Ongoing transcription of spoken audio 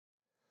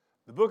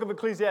The book of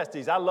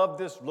Ecclesiastes, I love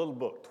this little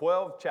book,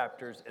 12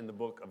 chapters in the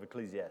book of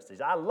Ecclesiastes.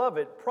 I love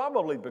it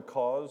probably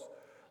because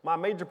my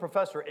major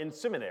professor in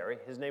seminary,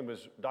 his name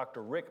was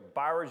Dr. Rick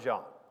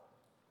Barajan.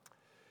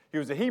 He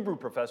was a Hebrew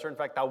professor. In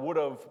fact, I would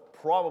have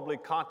probably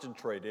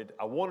concentrated.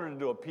 I wanted to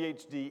do a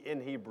PhD in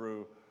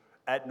Hebrew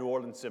at New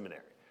Orleans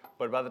Seminary.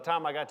 But by the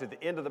time I got to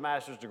the end of the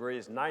master's degree,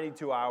 it's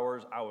 92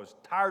 hours. I was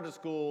tired of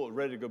school,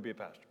 ready to go be a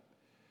pastor.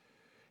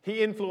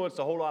 He influenced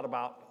a whole lot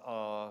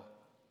about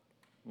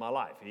my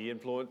life. He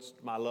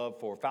influenced my love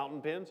for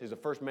fountain pens. He's the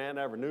first man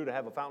I ever knew to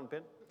have a fountain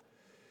pen.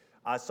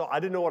 I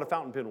didn't know what a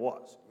fountain pen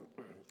was.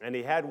 And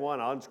he had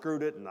one. I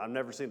unscrewed it, and I've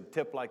never seen a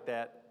tip like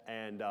that.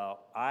 And I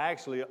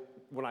actually,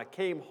 when I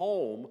came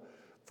home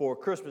for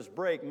Christmas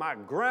break, my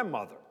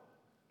grandmother,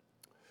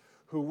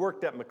 who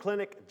worked at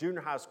McClinic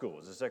Junior High School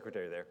as a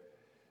secretary there,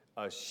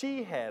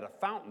 she had a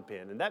fountain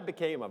pen, and that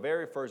became my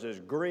very first. It was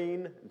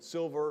green and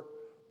silver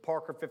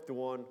Parker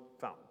 51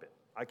 fountain pen.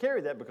 I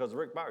carried that because of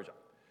Rick Barajan.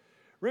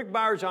 Rick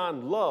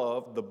Barajan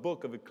loved the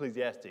book of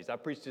Ecclesiastes. I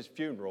preached his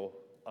funeral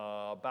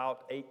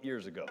about 8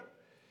 years ago.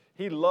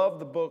 He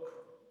loved the book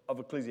of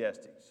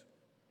Ecclesiastes.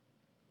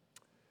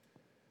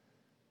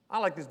 I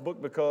like this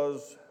book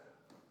because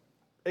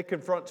it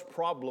confronts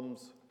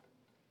problems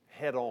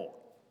head on.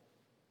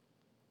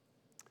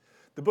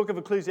 The book of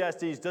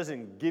Ecclesiastes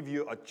doesn't give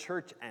you a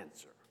church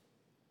answer.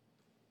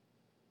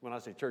 When I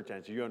say church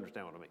answer, you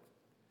understand what I mean.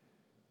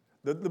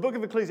 The book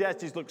of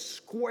Ecclesiastes looks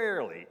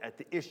squarely at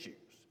the issues,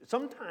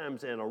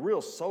 sometimes in a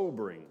real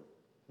sobering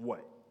way.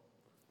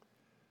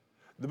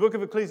 The book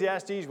of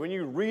Ecclesiastes, when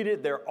you read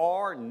it, there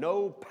are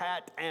no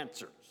pat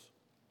answers.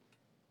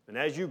 And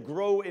as you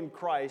grow in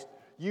Christ,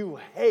 you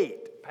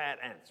hate pat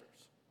answers.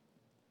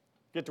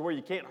 Get to where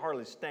you can't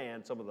hardly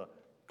stand some of the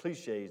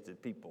cliches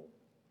that people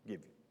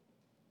give you.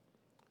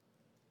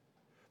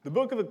 The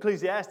book of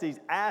Ecclesiastes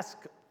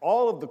asks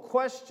all of the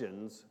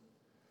questions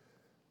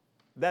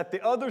that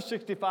the other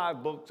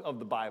 65 books of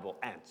the Bible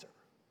answer.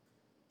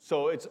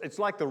 So it's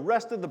like the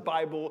rest of the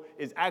Bible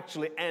is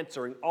actually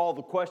answering all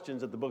the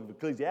questions that the book of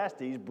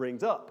Ecclesiastes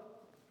brings up.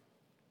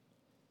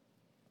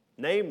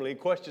 Namely,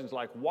 questions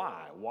like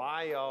why?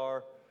 Why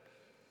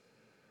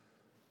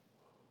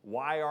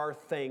are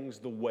things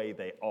the way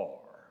they are?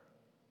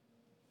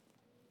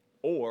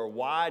 Or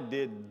why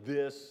did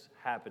this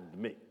happen to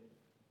me?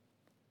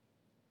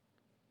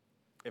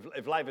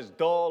 If life is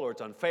dull or it's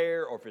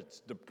unfair or if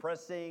it's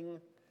depressing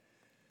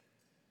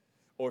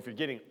or if you're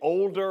getting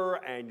older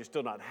and you're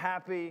still not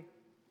happy,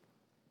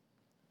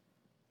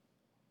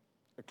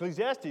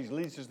 Ecclesiastes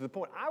leads us to the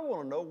point, I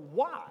want to know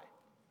why.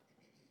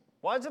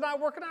 Why is it not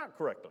working out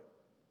correctly?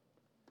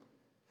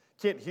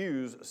 Kent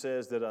Hughes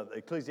says that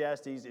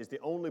Ecclesiastes is the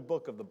only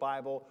book of the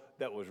Bible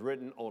that was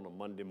written on a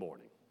Monday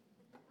morning.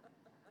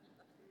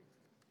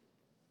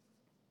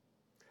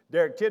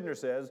 Derek Kidner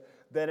says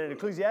that in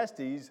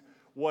Ecclesiastes,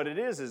 what it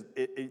is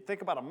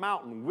think about a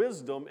mountain.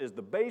 Wisdom is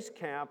the base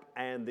camp,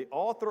 and the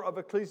author of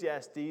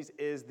Ecclesiastes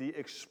is the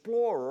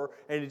explorer,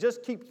 and he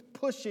just keeps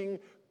pushing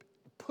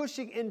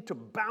into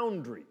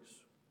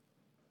boundaries.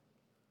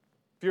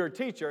 If you're a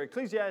teacher,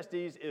 Ecclesiastes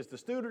is the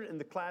student in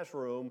the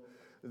classroom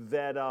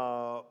that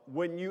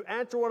when you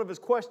answer one of his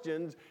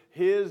questions,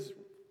 his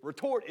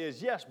retort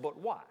is, yes, but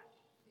why?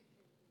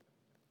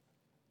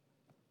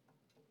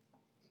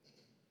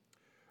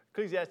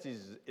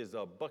 Ecclesiastes is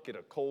a bucket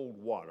of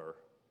cold water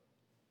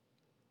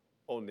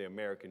on the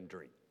American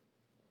dream.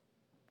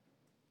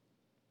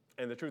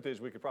 And the truth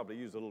is, we could probably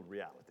use a little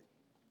reality.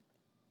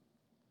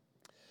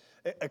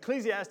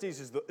 Ecclesiastes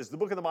is the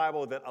book of the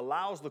Bible that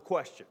allows the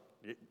question.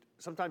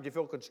 Sometimes you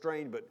feel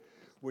constrained, but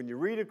when you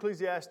read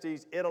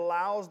Ecclesiastes, it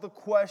allows the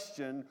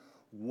question,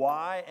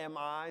 why am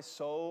I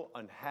so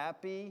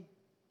unhappy?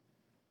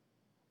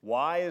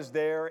 Why is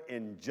there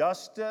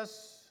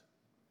injustice?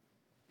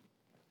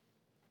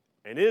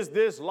 And is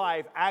this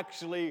life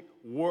actually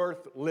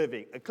worth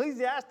living?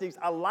 Ecclesiastes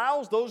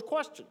allows those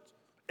questions,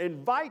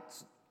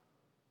 invites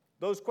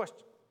those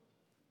questions.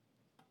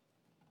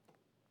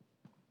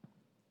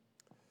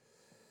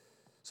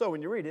 So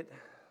when you read it,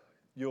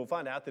 you'll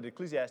find out that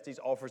Ecclesiastes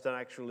offers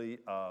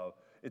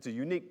it's a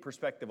unique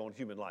perspective on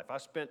human life. I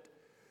spent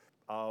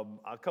I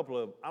don't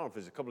know if it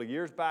was a couple of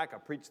years back, I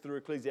preached through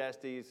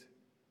Ecclesiastes.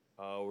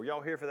 Were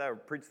y'all here for that or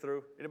preached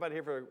through? Anybody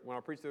here for when I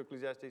preached through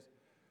Ecclesiastes?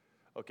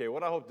 Okay,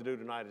 what I hope to do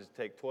tonight is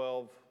take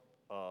 12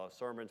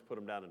 sermons, put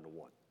them down into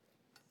one.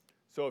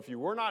 So if you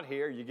were not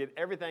here, you get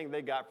everything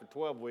they got for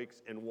 12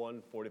 weeks in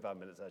one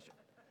 45-minute session.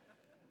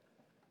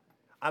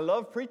 I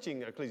love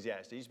preaching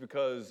Ecclesiastes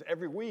because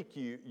every week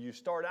you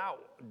start out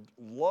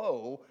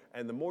low,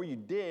 and the more you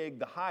dig,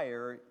 the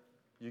higher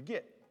you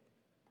get.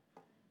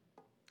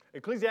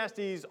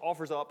 Ecclesiastes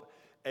offers up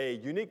a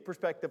unique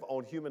perspective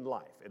on human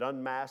life. It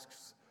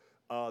unmasks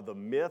the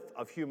myth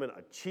of human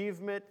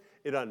achievement.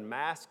 It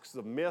unmasks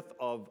the myth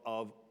of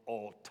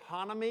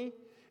autonomy.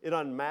 It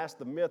unmasks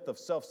the myth of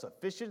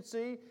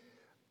self-sufficiency.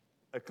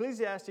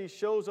 Ecclesiastes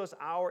shows us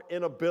our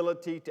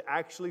inability to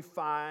actually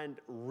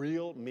find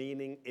real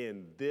meaning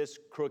in this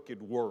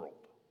crooked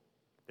world,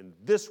 in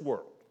this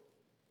world.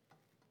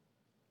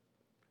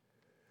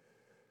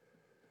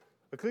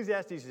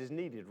 Ecclesiastes is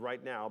needed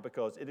right now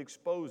because it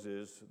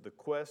exposes the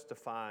quest to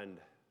find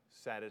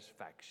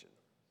satisfaction.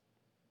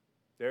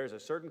 There's a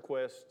certain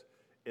quest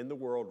in the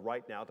world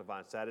right now to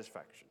find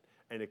satisfaction.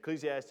 And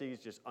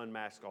Ecclesiastes just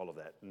unmasks all of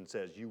that and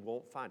says you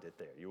won't find it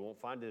there. You won't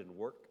find it in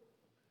work.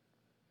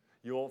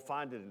 You won't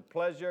find it in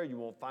pleasure. You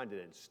won't find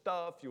it in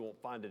stuff. You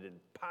won't find it in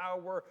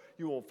power.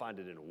 You won't find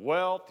it in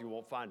wealth. You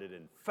won't find it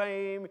in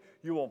fame.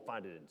 You won't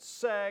find it in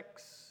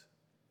sex.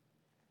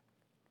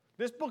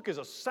 This book is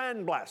a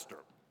sandblaster.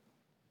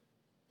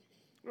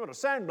 You know what a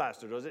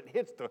sandblaster does? It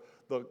hits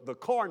the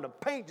car and the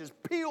paint just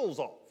peels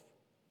off.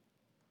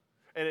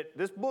 And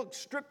this book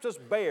strips us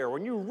bare.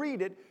 When you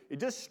read it, it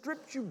just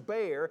strips you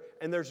bare,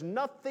 and there's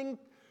nothing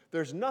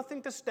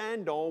to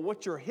stand on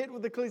once you're hit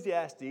with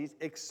Ecclesiastes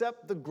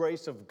except the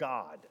grace of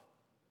God.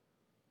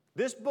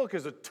 This book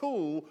is a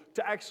tool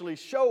to actually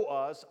show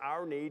us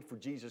our need for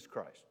Jesus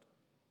Christ.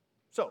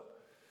 So,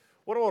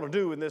 what I want to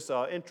do in this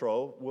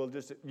intro, we'll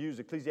just use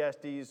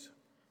Ecclesiastes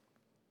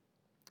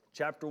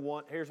chapter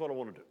 1. Here's what I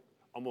want to do.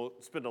 I'm going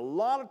to spend a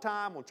lot of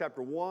time on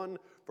chapter 1,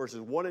 verses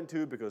 1 and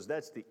 2, because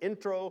that's the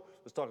intro.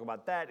 Let's talk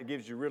about that. It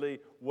gives you really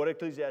what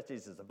Ecclesiastes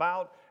is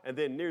about. And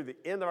then near the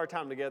end of our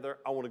time together,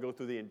 I want to go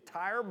through the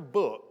entire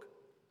book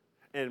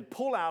and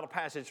pull out a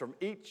passage from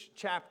each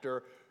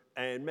chapter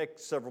and make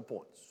several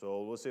points.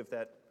 So let's see if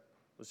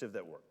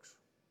that works.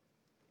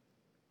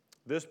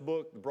 This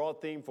book, the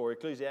broad theme for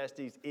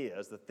Ecclesiastes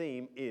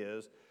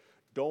is,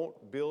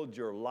 don't build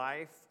your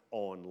life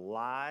on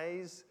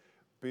lies,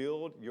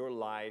 build your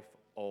life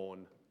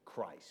on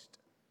Christ.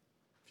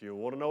 If you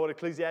want to know what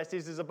Ecclesiastes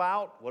is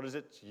about, what is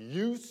its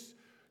use,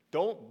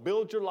 don't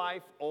build your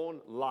life on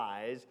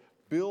lies,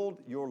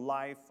 build your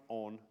life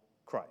on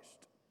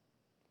Christ.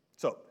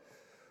 So,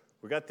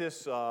 we got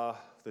this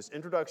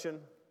introduction,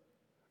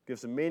 give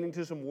some meaning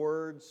to some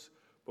words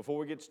before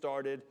we get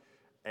started,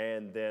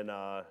 and then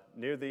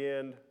near the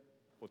end,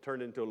 we'll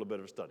turn it into a little bit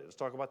of a study. Let's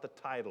talk about the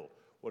title.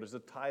 What is the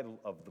title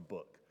of the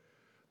book?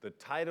 The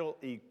title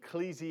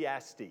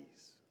Ecclesiastes.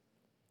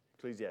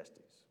 Ecclesiastes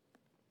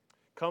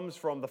comes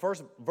from the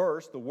first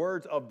verse, the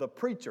words of the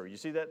preacher. You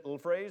see that little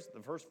phrase,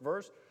 the first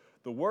verse?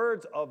 The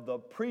words of the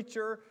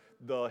preacher.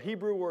 The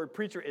Hebrew word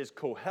preacher is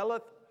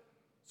koheleth.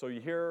 So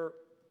you hear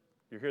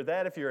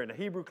that if you're in a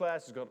Hebrew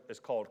class, it's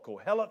called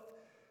koheleth.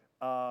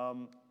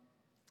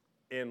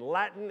 In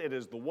Latin, it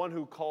is the one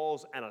who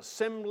calls an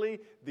assembly,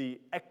 the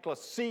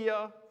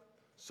ecclesia.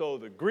 So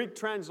the Greek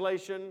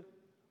translation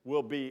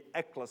will be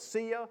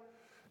ecclesia.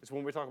 It's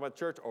when we talk about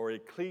church or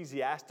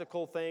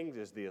ecclesiastical things,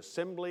 is the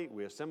assembly.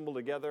 We assemble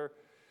together.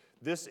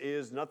 This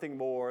is nothing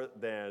more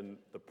than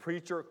the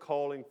preacher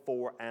calling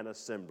for an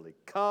assembly.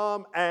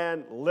 Come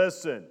and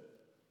listen.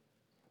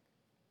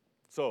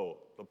 So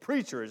the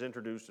preacher is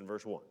introduced in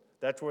verse 1.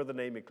 That's where the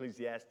name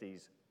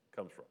Ecclesiastes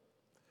comes from.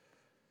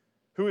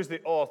 Who is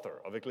the author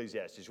of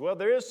Ecclesiastes? Well,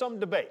 there is some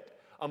debate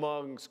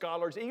among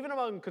scholars, even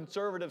among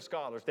conservative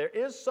scholars. There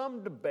is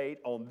some debate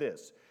on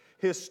this.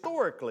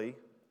 Historically,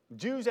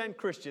 Jews and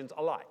Christians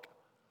alike,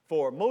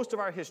 for most of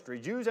our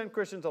history, Jews and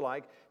Christians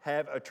alike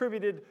have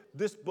attributed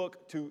this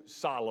book to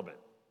Solomon,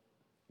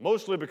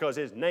 mostly because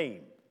his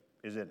name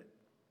is in it.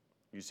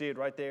 You see it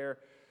right there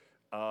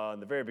in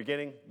the very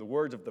beginning, the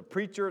words of the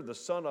preacher, the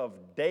son of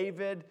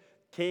David,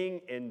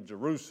 king in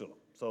Jerusalem.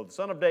 So the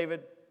son of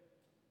David,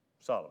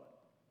 Solomon.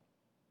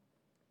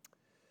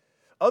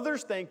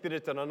 Others think that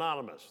it's an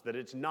anonymous, that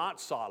it's not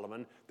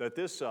Solomon, that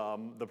this,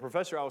 the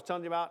professor I was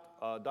telling you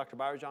about, Dr.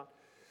 Byrajan,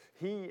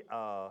 he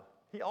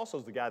also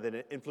is the guy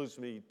that influenced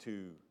me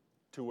to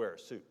wear a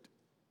suit.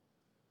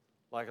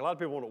 Like a lot of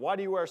people wonder, why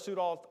do you wear a suit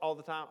all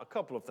the time? A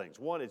couple of things.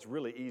 One, it's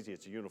really easy.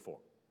 It's a uniform.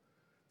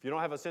 If you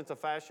don't have a sense of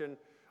fashion,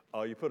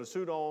 you put a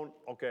suit on,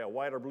 okay, a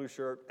white or blue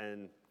shirt,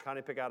 and kind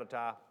of pick out a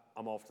tie,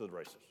 I'm off to the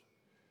races.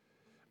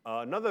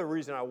 Another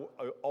reason I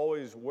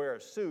always wear a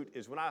suit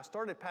is when I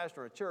started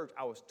pastoring a church,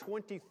 I was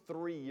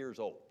 23 years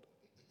old.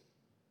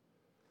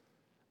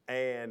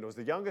 And was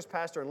the youngest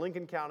pastor in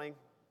Lincoln County,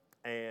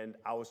 and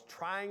I was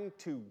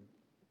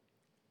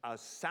I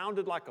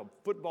sounded like a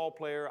football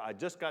player. I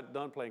just got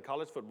done playing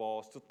college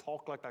football, still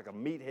talk like a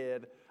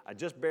meathead. I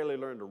just barely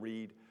learned to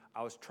read.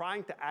 I was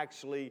trying to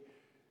actually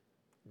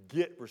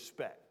get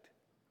respect.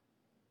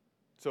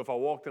 So if I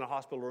walked in a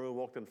hospital room,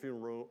 walked in a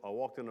funeral room, I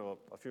walked in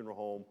a funeral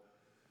home.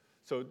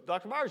 So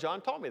Dr.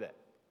 Byrajan taught me that.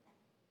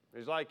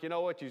 He's like, you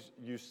know what,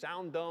 you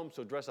sound dumb,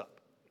 so dress up.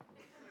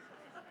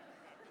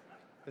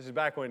 This is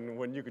back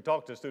when you could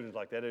talk to students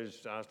like that.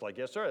 I was like,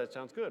 yes, sir, that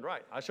sounds good,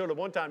 right. I showed up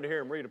one time to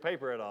hear him read a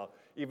paper at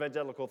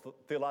Evangelical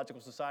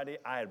Theological Society.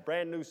 I had a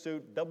brand new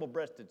suit,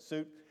 double-breasted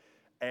suit,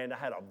 and I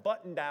had a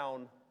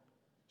button-down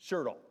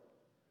shirt on.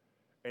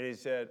 And he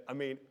said,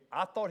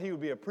 I thought he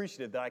would be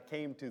appreciative that I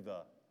came to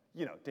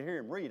to hear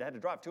him read. I had to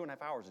drive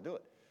 2.5 hours to do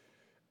it.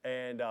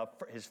 And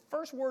his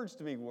first words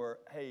to me were,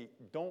 hey,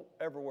 don't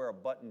ever wear a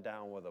button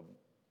down with a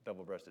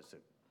double-breasted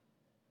suit.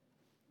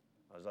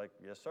 I was like,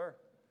 yes, sir.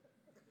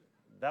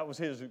 That was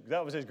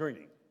his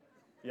greeting.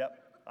 Yep.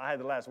 I had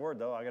the last word,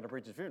 though. I got to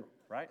preach his funeral,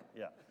 right?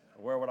 Yeah.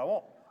 I wear what I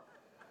want.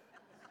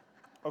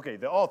 Okay,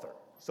 the author.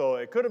 So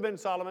it could have been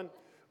Solomon.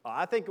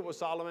 I think it was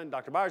Solomon.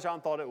 Dr.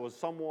 Byron thought it was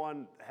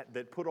someone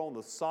that put on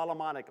the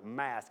Solomonic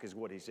mask, is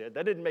what he said.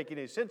 That didn't make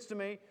any sense to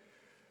me.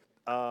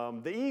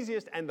 The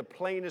easiest and the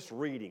plainest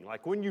reading,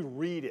 like when you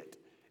read it,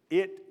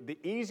 the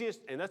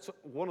easiest, and that's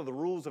one of the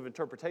rules of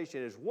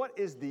interpretation, is what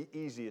is the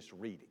easiest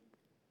reading?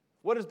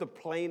 What is the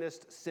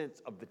plainest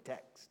sense of the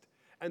text?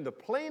 And the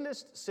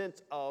plainest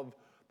sense of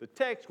the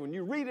text, when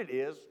you read it,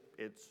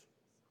 it's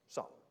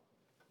Solomon.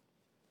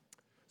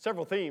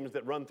 Several themes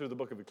that run through the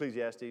book of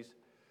Ecclesiastes.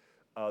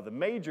 The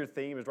major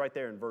theme is right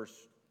there in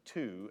verse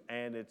 2,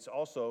 and it's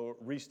also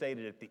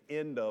restated at the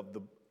end of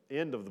the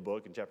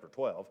book in chapter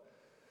 12,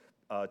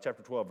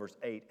 verse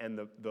 8. And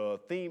the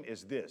theme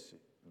is this: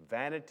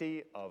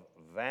 vanity of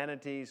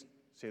vanities.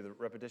 See the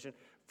repetition?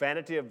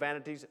 Vanity of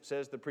vanities,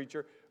 says the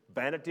preacher.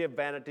 Vanity of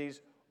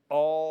vanities,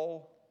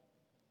 all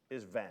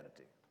is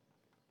vanity.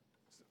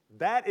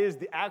 That is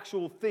the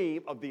actual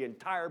theme of the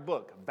entire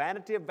book.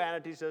 Vanity of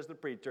vanities, says the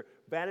preacher.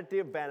 Vanity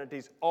of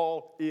vanities,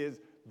 all is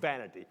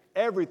vanity.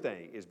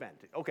 Everything is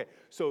vanity. Okay,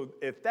 so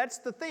if that's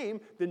the theme,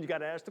 then you got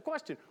to ask the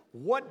question,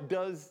 what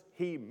does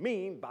he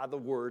mean by the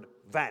word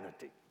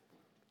vanity?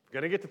 If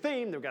you're going to get the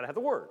theme, then we've got to have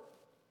the word.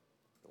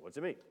 So what's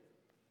it mean?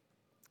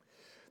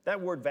 That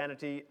word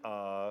vanity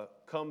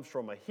comes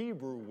from a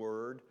Hebrew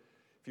word.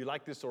 If you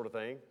like this sort of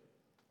thing,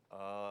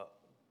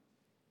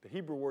 the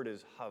Hebrew word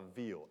is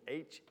havil,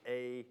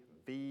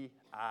 Havil.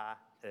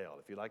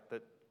 If you like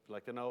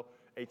to know,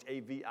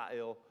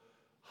 Havil,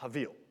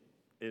 havil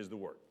is the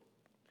word.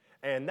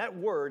 And that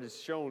word is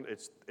shown,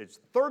 it's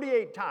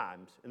 38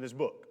 times in this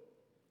book.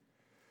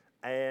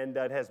 And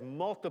it has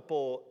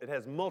multiple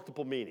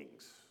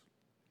meanings.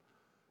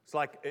 It's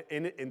like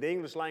in the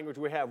English language,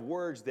 we have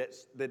words that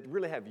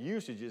really have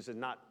usages and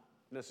not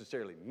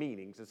necessarily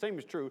meanings. The same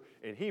is true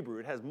in Hebrew.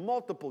 It has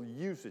multiple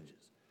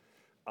usages.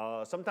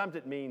 Sometimes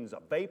it means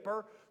a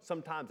vapor,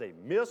 sometimes a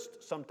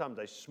mist, sometimes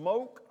a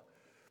smoke,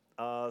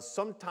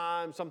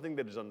 sometimes something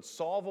that is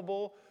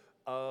unsolvable.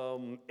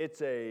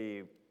 It's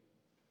a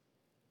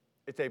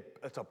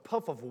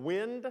puff of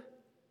wind.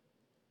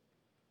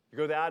 You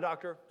go to the eye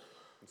doctor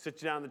and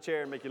sit you down in the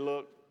chair and make you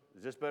look.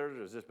 Is this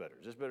better? Is this better?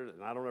 Is this better?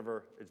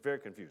 And it's very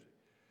confusing.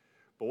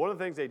 But one of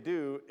the things they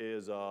do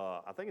is,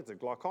 I think it's a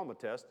glaucoma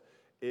test,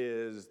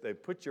 is they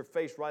put your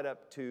face right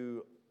up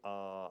to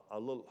a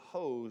little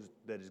hose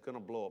that is going to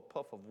blow a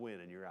puff of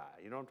wind in your eye.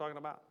 You know what I'm talking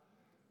about?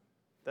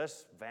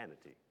 That's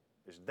vanity.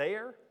 It's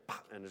there,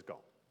 and it's gone.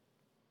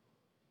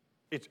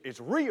 It's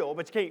real,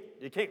 but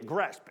you can't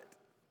grasp it.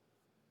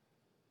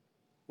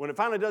 When it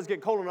finally does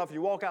get cold enough,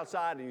 you walk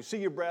outside and you see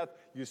your breath,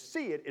 you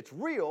see it, it's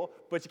real,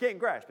 but you can't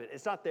grasp it.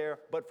 It's not there,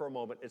 but for a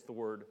moment, it's the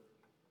word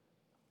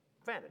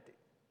vanity.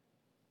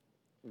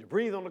 You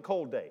breathe on a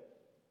cold day,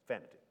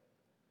 vanity.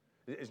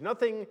 It's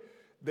nothing,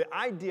 the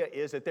idea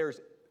is that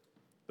there's,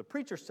 the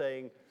preacher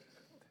saying,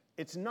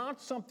 it's not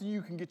something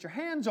you can get your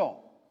hands on.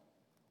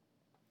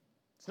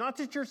 It's not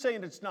that you're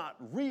saying it's not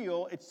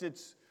real, it's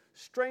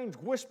strange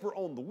whisper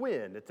on the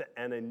wind. It's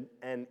an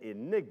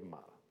enigma.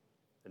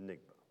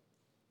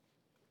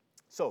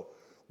 So,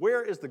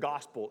 where is the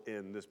gospel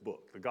in this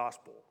book? The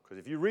gospel. Because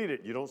if you read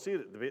it, you don't see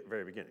it at the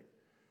very beginning.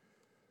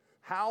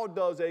 How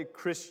does a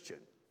Christian,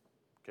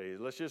 okay,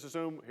 let's just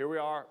assume here we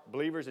are,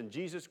 believers in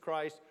Jesus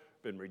Christ,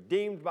 been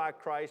redeemed by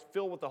Christ,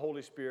 filled with the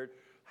Holy Spirit.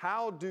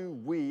 How do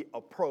we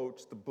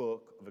approach the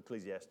book of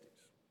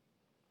Ecclesiastes?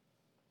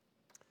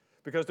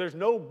 Because there's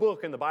no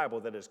book in the Bible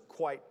that is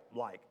quite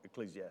like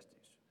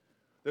Ecclesiastes.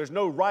 There's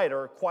no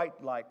writer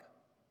quite like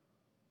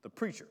the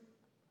preacher.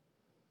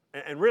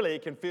 And really,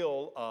 it can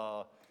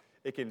feel,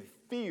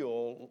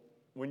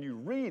 when you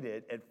read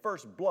it at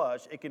first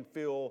blush, it can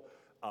feel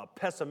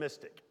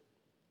pessimistic.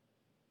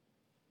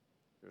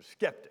 You're a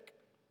skeptic.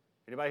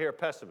 Anybody here a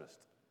pessimist?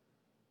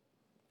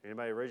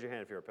 Anybody raise your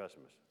hand if you're a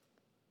pessimist?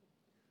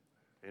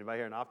 Anybody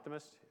here an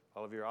optimist?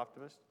 All of you are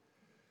optimists?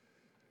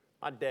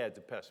 My dad's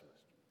a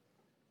pessimist.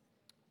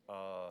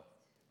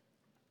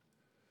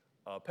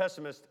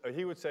 Pessimist,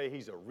 he would say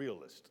he's a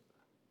realist.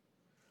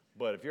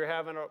 But if you're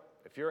having a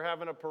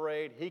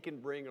parade, he can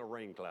bring a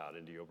rain cloud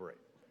into your parade.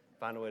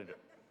 Find a way to do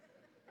it.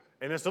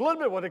 And it's a little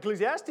bit what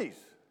Ecclesiastes.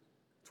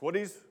 It's what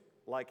he's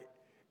like.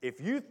 If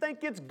you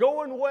think it's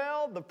going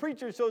well, the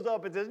preacher shows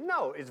up and says,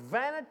 no, it's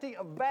vanity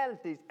of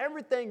vanities.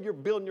 Everything you're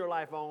building your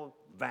life on,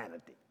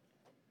 vanity.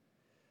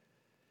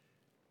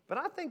 But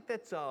I think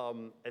that's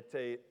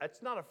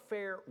not a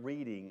fair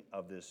reading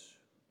of this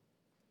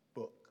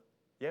book.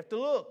 You have to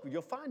look.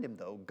 You'll find him,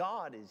 though.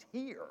 God is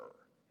here,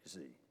 you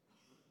see.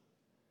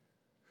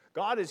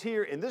 God is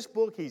here in this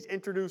book. He's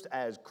introduced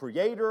as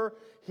creator.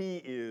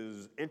 He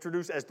is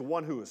introduced as the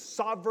one who is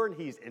sovereign.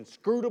 He's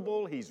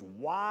inscrutable. He's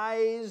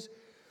wise.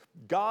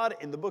 God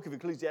in the book of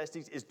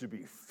Ecclesiastes is to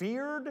be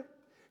feared.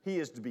 He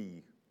is to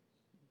be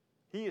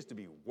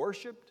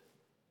worshiped.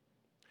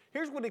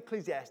 Here's what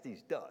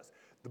Ecclesiastes does.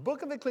 The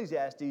book of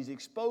Ecclesiastes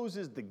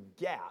exposes the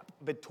gap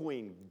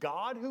between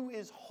God who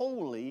is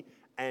holy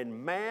and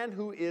man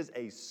who is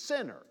a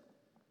sinner.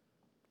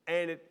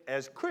 And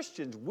as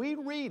Christians, we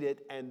read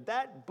it, and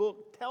that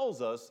book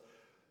tells us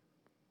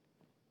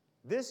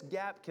this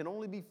gap can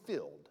only be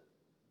filled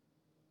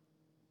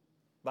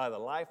by the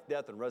life,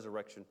 death, and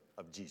resurrection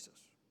of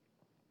Jesus.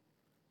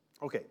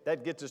 Okay,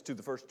 that gets us to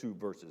the first two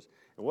verses.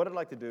 And what I'd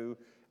like to do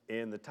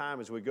in the time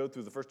as we go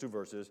through the first two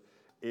verses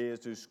is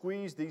to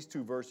squeeze these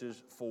two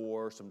verses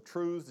for some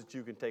truths that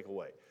you can take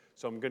away.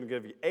 So I'm going to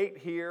give you 8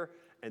 here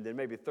and then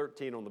maybe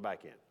 13 on the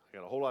back end. I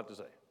got a whole lot to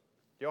say.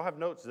 Do y'all have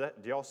notes? Do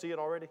y'all see it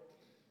already?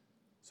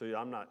 So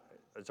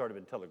it's already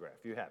been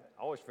telegraphed. You have it.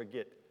 I always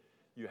forget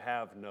you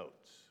have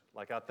notes.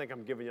 Like I think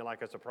I'm giving you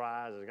like a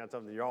surprise. I got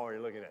something you're already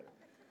looking at.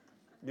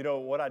 You know,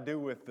 what I do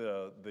with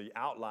the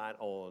outline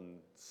on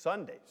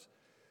Sundays,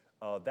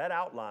 that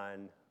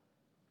outline,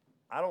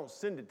 I don't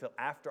send it till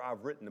after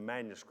I've written the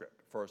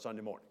manuscript for a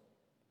Sunday morning.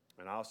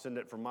 And I'll send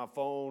it from my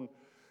phone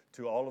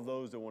to all of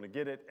those that want to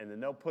get it, and then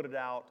they'll put it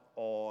out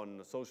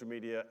on social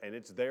media, and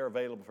it's there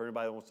available for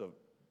anybody that wants to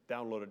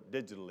download it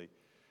digitally.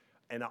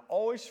 And I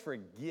always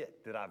forget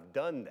that I've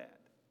done that.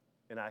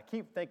 And I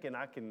keep thinking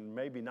I can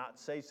maybe not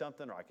say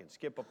something or I can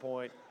skip a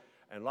point.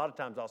 And a lot of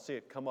times I'll see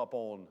it come up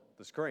on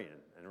the screen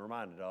and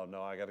reminded, oh,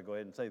 no, I got to go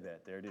ahead and say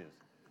that. There it is.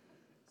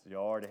 So you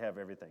already have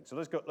everything. So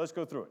let's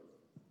go through it.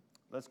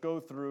 Let's go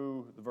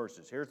through the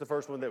verses. Here's the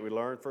first one that we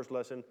learned, first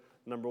lesson.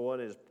 Number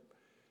 1 is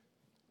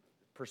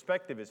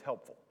perspective is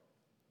helpful.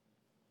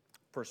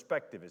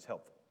 Perspective is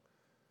helpful.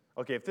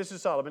 Okay, if this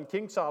is Solomon,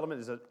 King Solomon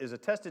is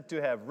attested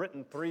to have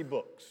written 3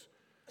 books.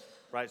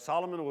 Right?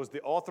 Solomon was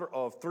the author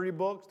of 3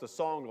 books, the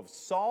Song of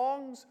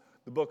Songs,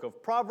 the book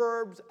of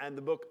Proverbs, and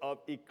the book of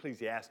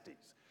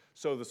Ecclesiastes.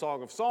 So the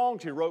Song of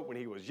Songs he wrote when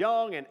he was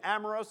young and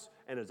amorous,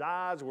 and his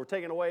eyes were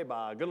taken away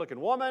by a good-looking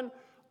woman.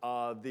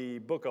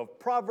 The book of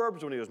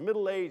Proverbs, when he was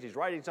middle-aged, he's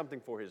writing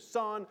something for his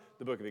son.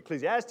 The book of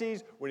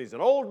Ecclesiastes, when he's an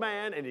old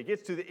man, and he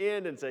gets to the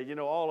end and say,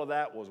 all of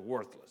that was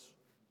worthless.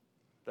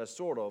 That's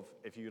sort of,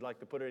 if you'd like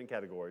to put it in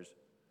categories,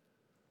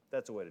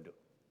 that's the way to do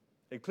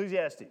it.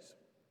 Ecclesiastes.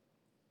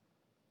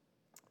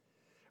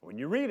 When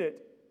you read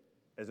it,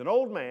 as an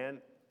old man,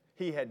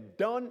 he had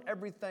done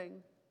everything.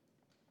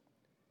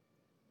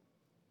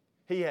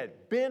 He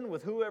had been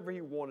with whoever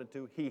he wanted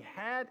to. He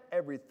had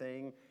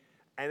everything.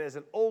 And as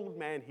an old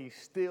man, he's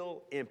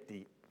still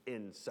empty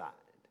inside.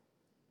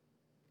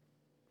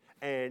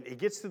 And he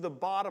gets to the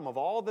bottom of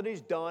all that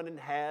he's done and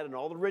had and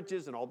all the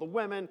riches and all the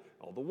women,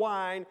 all the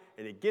wine,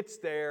 and he gets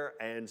there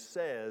and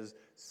says,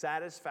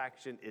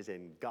 satisfaction is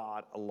in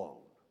God alone.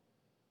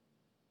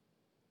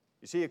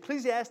 You see,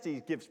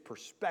 Ecclesiastes gives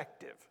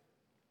perspective.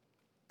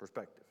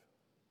 Perspective.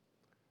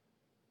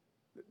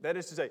 That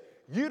is to say,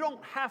 you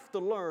don't have to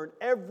learn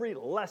every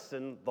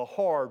lesson the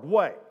hard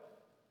way.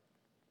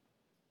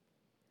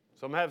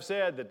 Some have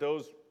said that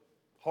those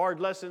hard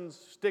lessons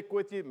stick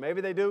with you.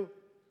 Maybe they do.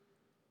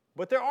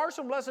 But there are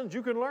some lessons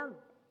you can learn.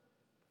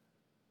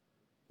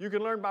 You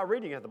can learn by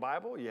reading the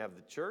Bible. You have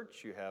the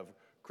church. You have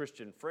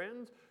Christian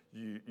friends.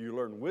 You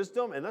learn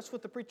wisdom, and that's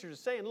what the preacher is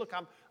saying. Look,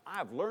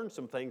 I've learned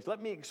some things.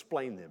 Let me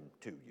explain them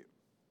to you.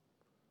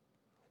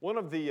 One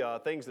of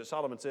the things that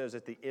Solomon says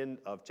at the end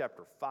of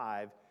chapter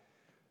 5,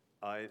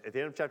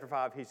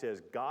 he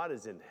says, God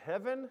is in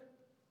heaven.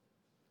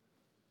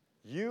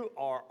 You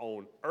are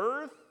on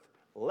earth.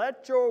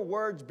 Let your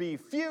words be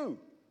few.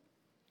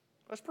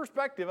 That's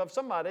perspective of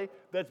somebody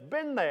that's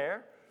been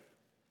there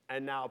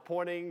and now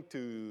pointing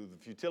to the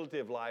futility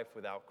of life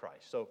without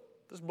Christ. So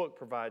this book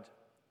provides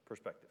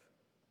perspective.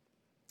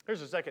 Here's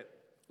the second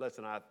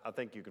lesson I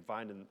think you can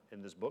find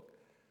in this book.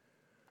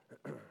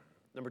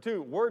 Number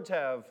 2, words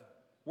have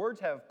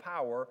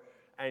power,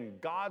 and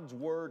God's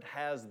word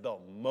has the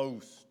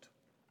most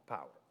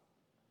power.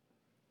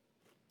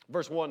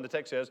 Verse 1, the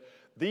text says,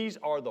 these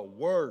are the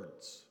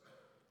words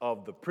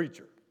of the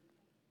preacher.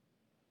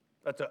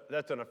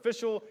 That's an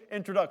official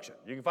introduction.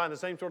 You can find the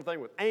same sort of thing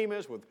with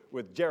Amos,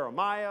 with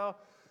Jeremiah.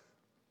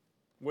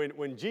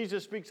 When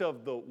Jesus speaks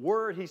of the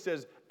word, he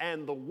says,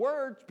 and the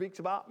word speaks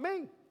about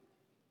me.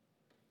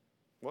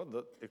 Well,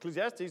 the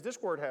Ecclesiastes,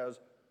 this word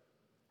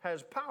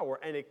has power.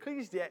 And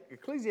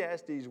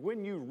Ecclesiastes,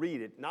 when you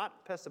read it,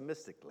 not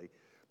pessimistically,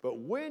 but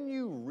when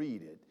you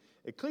read it,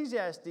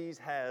 Ecclesiastes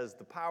has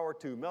the power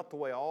to melt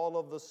away all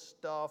of the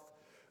stuff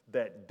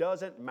that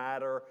doesn't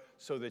matter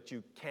so that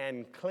you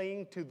can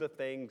cling to the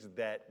things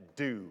that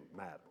do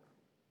matter.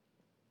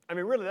 I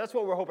mean, really, that's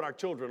what we're hoping our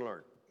children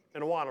learn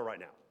in Awana right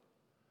now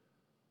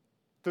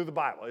through the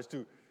Bible, is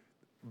to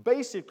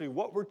basically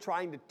what we're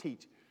trying to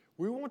teach.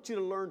 We want you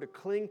to learn to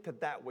cling to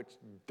that which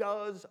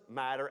does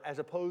matter as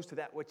opposed to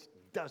that which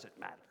doesn't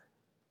matter.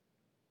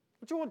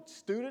 Don't you want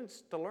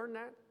students to learn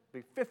that?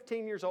 Be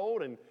 15 years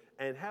old and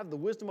have the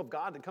wisdom of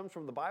God that comes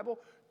from the Bible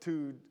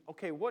to,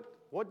 okay, what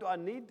do I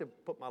need to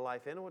put my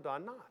life in and what do I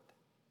not?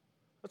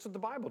 That's what the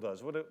Bible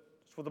does. That's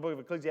what the book of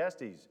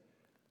Ecclesiastes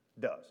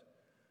does.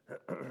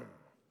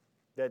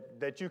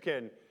 that you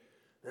can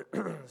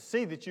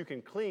see that you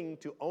can cling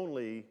to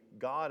only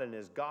God and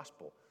His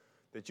gospel.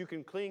 That you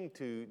can cling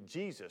to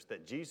Jesus,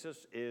 that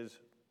Jesus is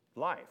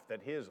life,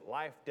 that His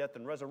life, death,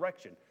 and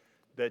resurrection,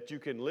 that you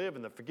can live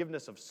in the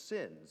forgiveness of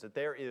sins, that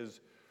there is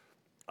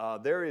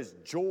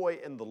joy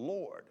in the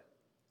Lord.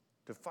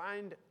 To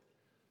find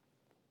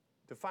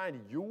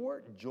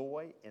your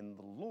joy in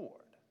the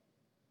Lord.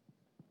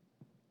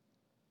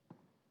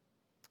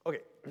 Okay,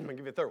 I'm going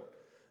to give you a third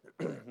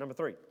one. Number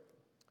 3.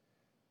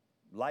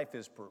 Life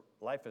is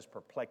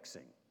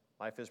perplexing.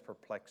 Life is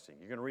perplexing.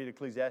 You're going to read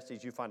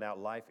Ecclesiastes, you find out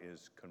life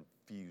is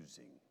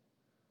confusing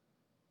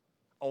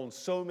on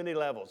so many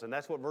levels. And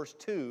that's what verse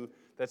 2,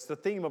 that's the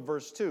theme of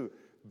verse 2.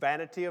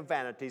 Vanity of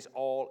vanities,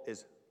 all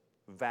is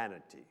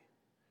vanity.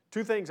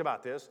 2 things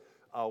about this.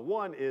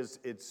 One is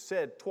it's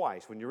said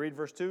twice. When you read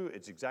verse 2,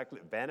 it's exactly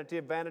vanity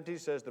of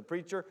vanities, says the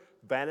preacher.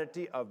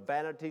 Vanity of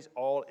vanities,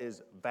 all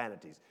is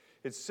vanities.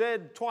 It's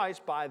said twice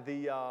by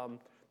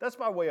that's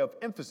by way of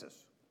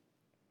emphasis.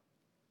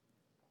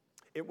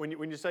 When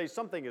you say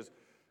something is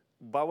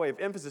by way of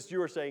emphasis,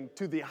 you are saying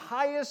to the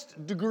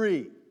highest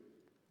degree.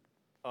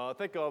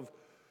 Think of,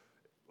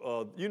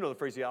 you know the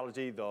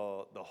phraseology,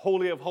 the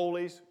Holy of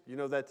Holies. You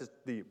know that's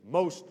the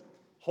most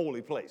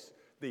holy place.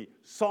 The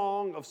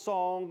Song of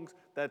Songs,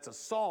 that's a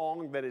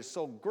song that is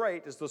so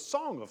great, it's the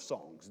Song of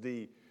Songs.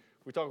 We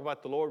talk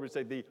about the Lord, we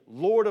say the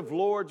Lord of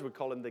Lords, we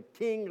call him the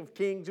King of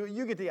Kings.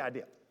 You get the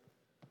idea.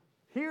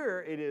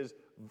 Here it is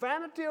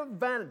vanity of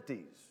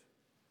vanities,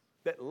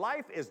 that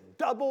life is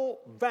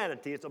double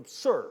vanity. It's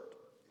absurd.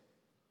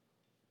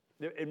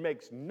 It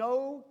makes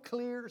no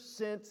clear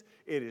sense.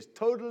 It is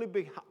totally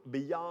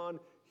beyond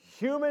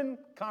human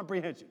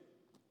comprehension.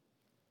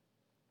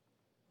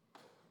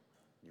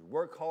 You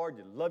work hard,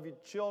 you love your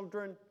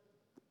children,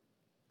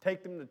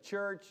 take them to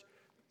church,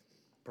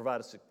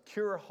 provide a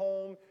secure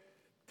home,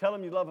 tell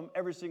them you love them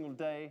every single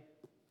day.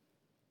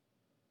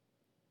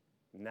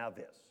 Now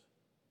this.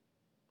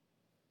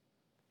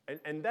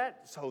 And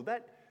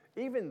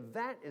even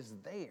that is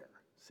there.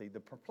 See, the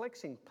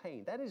perplexing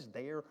pain, that is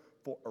there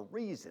for a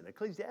reason.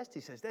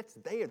 Ecclesiastes says that's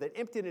there. That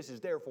emptiness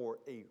is there for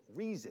a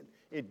reason.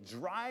 It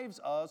drives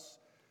us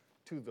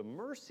to the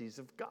mercies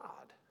of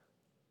God.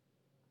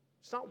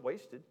 It's not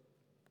wasted.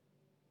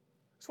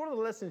 It's one of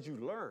the lessons you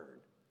learn.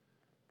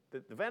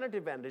 That the vanity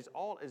of vanities,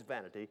 all is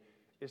vanity,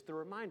 is the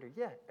reminder,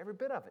 yeah, every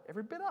bit of it,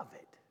 every bit of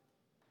it.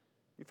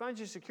 You find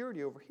your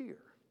security over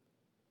here.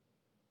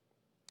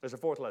 There's a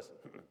 4th lesson.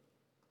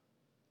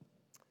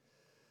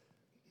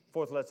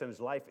 4th lesson is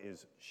life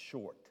is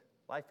short.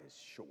 Life is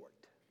short.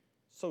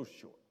 So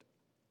short.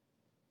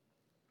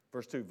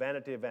 Verse 2,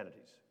 vanity of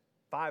vanities.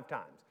 5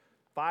 times.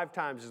 5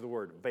 times is the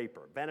word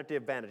vapor. Vanity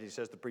of vanities,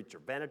 says the preacher.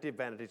 Vanity of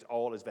vanities,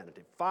 all is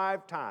vanity.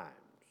 5 times.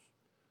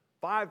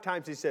 5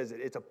 times he says it.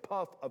 It's a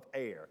puff of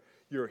air.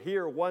 You're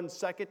here 1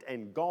 second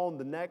and gone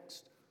the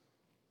next.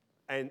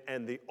 And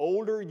the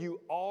older you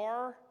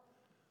are,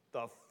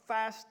 the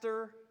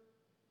faster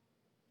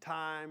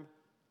time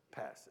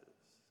passes.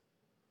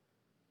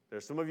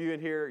 There's some of you in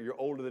here, you're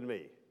older than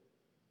me.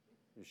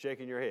 You're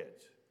shaking your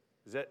heads.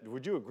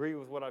 Would you agree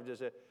with what I've just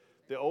said?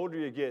 The older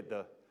you get,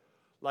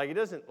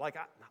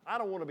 I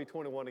don't want to be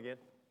 21 again.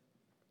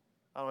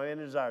 I don't have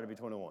any desire to be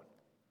 21.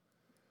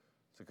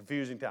 It's a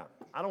confusing time.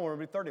 I don't want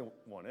to be 31.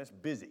 That's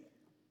busy.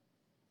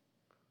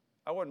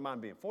 I wouldn't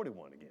mind being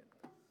 41 again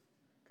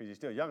because you're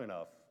still young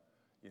enough,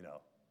 you know.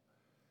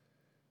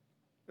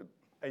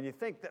 And you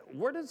think that,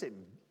 where does it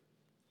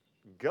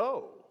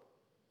go?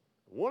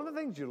 One of the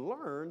things you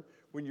learn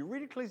when you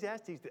read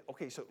Ecclesiastes,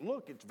 okay, so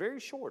look, it's very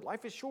short.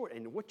 Life is short.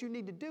 And what you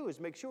need to do is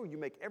make sure you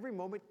make every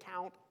moment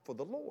count for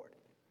the Lord.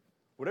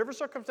 Whatever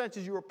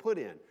circumstances you are put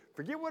in,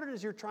 forget what it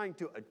is you're trying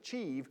to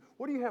achieve.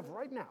 What do you have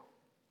right now?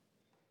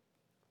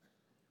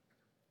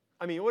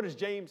 I mean, what does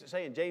James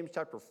say in James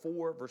chapter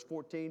 4, verse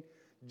 14?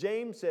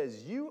 James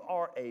says, you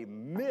are a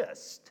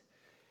mist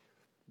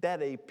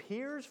that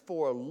appears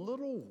for a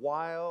little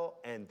while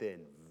and then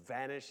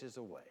vanishes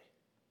away.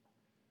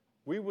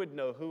 We would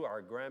know who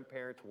our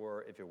grandparents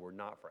were if it were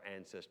not for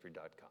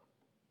Ancestry.com.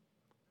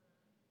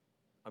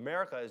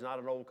 America is not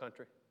an old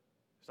country.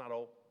 It's not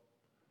old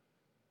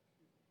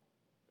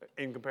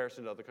in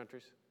comparison to other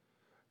countries.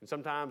 And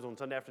sometimes on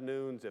Sunday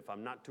afternoons, if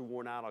I'm not too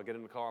worn out, I'll get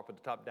in the car, put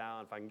the top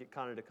down. If I can get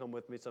Connie to come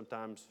with me,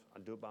 sometimes I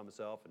do it by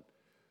myself and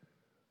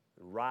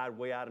ride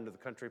way out into the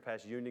country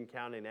past Union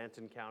County and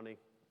Anson County.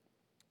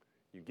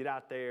 You get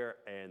out there,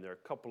 and there are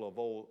a couple of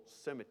old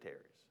cemeteries.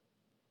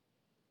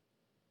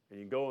 And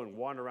you go and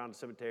wander around the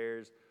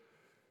cemeteries.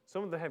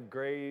 Some of them have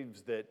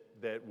graves that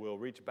will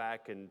reach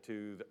back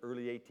into the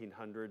early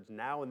 1800s.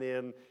 Now and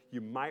then, you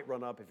might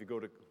run up, if you go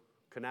to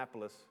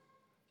Kannapolis,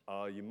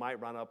 you might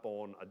run up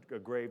on a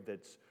grave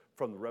that's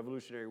from the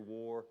Revolutionary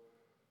War.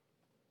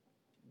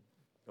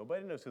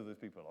 Nobody knows who those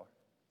people are.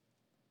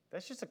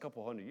 That's just a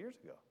couple hundred years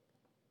ago.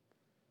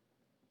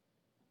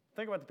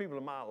 Think about the people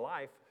in my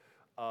life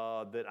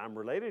that I'm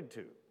related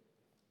to.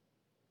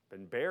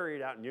 Been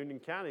buried out in Union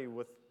County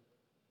with,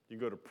 you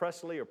go to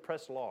Presley or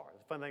Preslar.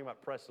 The fun thing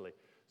about Presley,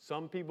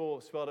 some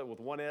people spelled it with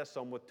 1 S,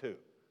 some with 2.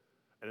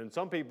 And then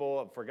some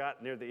people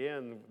forgot near the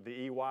end,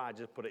 the EY,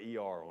 just put an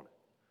ER on it.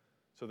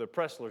 So there are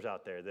Preslers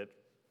out there that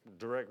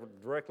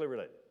directly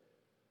related.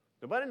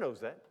 Nobody knows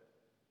that.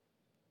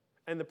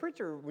 And the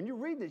preacher, when you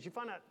read this, you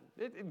find out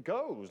it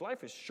goes.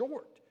 Life is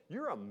short.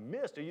 You're a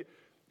mist.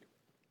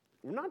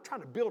 We're not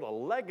trying to build a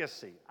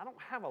legacy. I don't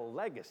have a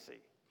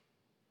legacy.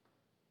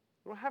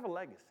 I don't have a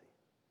legacy.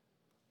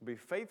 Be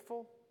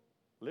faithful,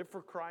 live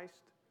for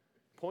Christ,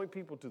 point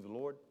people to the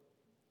Lord,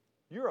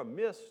 you're a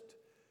mist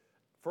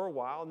for a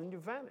while, and then you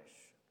vanish.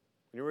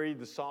 You read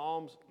the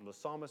Psalms, the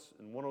psalmist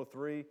in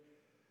 103,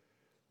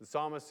 the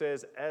psalmist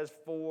says, as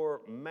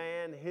for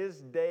man,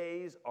 his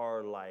days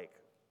are like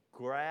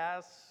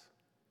grass.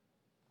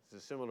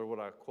 This is similar to what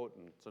I quote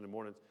in Sunday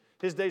mornings.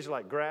 His days are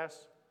like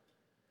grass.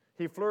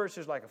 He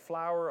flourishes like a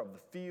flower of the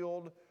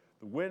field.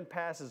 The wind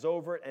passes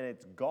over it, and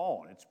it's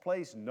gone. Its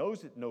place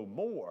knows it no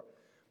more.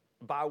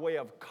 By way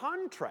of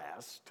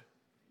contrast,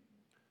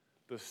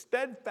 the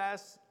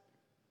steadfast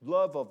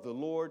love of the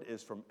Lord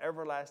is from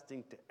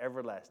everlasting to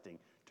everlasting,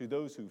 to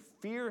those who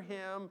fear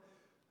him,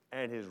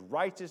 and his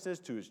righteousness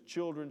to his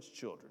children's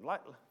children.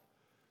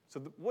 So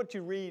what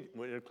you read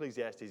in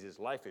Ecclesiastes is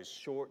life is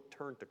short,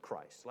 turn to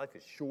Christ. Life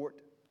is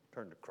short,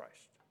 turn to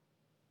Christ.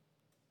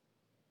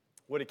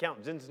 What did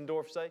Count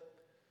Zinzendorf say?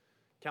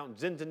 Count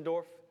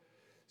Zinzendorf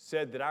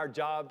said that our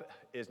job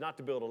is not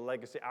to build a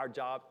legacy. Our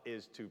job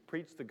is to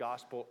preach the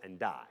gospel and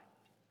die.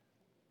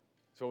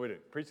 That's what we do.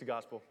 Preach the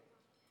gospel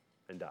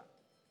and die.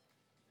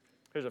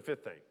 Here's a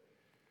fifth thing.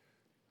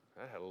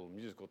 That had a little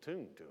musical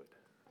tune to it.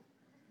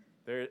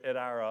 There, at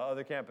our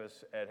other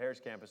campus, at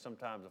Harris campus,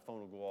 sometimes the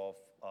phone will go off.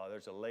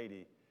 There's a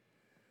lady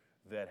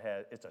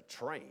that it's a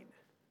train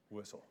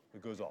whistle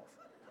that goes off.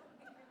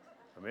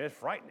 I mean, it's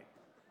frightening.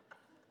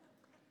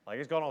 Like,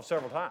 it's gone off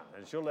several times,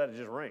 and she'll let it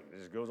just ring. It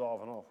just goes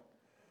off and off.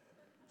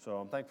 So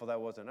I'm thankful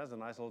that's a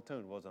nice little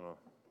tune. It wasn't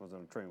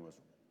a train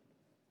whistle.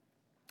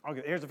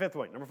 Okay, here's the fifth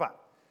point, number 5.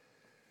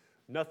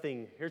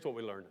 Here's what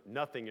we learned.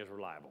 Nothing is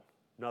reliable.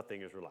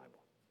 Nothing is reliable.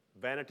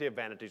 Vanity of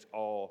vanities,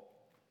 all.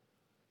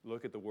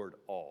 Look at the word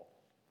all.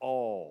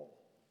 All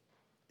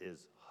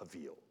is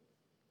Havil.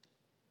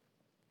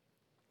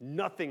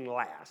 Nothing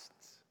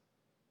lasts.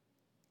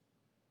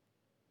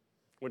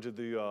 Went to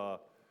the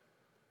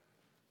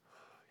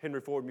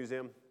Henry Ford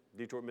Museum,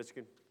 Detroit,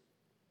 Michigan.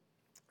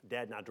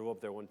 Dad and I drove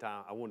up there one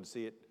time. I wanted to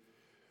see it.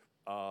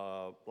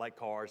 Like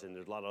cars, and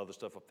there's a lot of other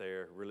stuff up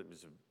there. Really,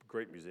 it's a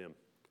great museum.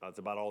 It's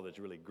about all that's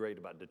really great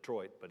about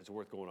Detroit, but it's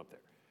worth going up there.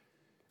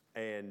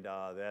 And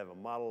they have a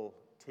Model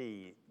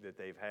T that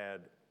they've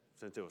had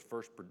since it was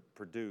first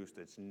produced.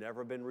 It's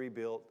never been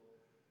rebuilt.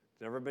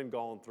 It's never been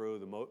gone through.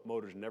 The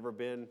motor's never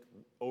been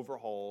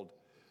overhauled.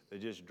 They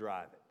just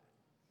drive it.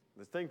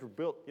 The things were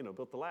built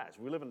to last.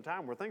 We live in a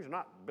time where things are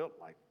not built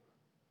like.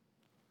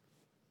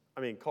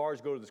 Cars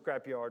go to the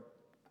scrapyard,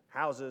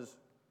 houses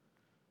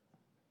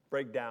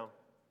break down,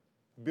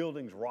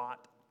 buildings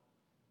rot,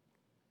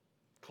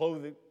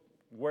 clothing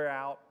wear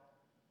out,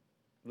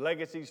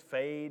 legacies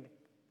fade.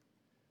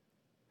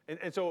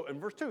 And so in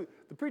verse 2,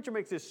 the preacher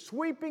makes this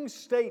sweeping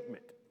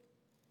statement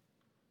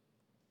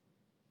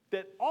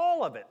that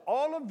all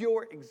of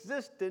your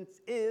existence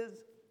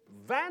is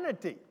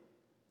vanity.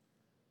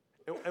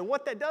 And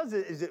what that does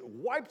is it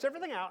wipes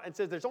everything out and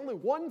says there's only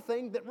one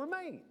thing that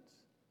remains.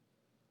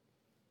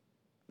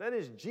 That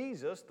is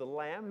Jesus, the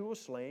Lamb who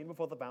was slain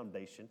before the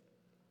foundation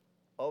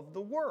of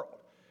the world.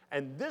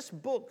 And this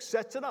book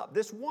sets it up.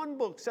 This one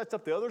book sets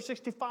up the other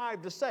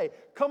 65 to say,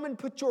 come and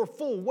put your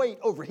full weight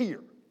over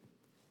here.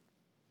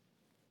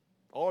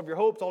 All of your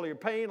hopes, all of your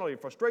pain, all your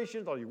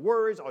frustrations, all your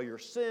worries, all your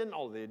sin,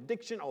 all the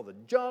addiction, all the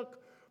junk,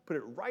 put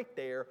it right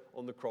there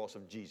on the cross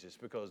of Jesus,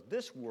 because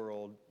this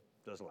world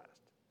doesn't last.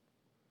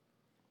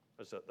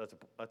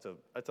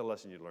 That's a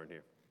lesson you learn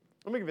here.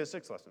 Let me give you a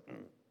 6th lesson.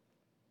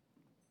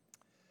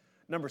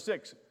 Number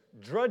 6,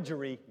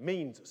 drudgery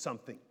means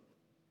something.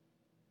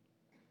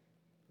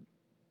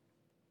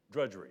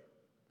 Drudgery.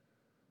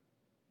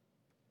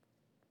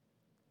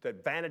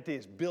 That vanity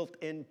is built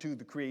into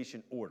the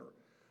creation order.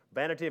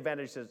 Vanity of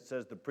vanities,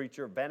 says the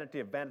preacher. Vanity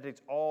of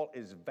vanities, all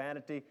is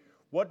vanity.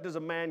 What does a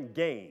man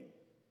gain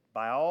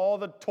by all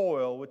the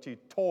toil which he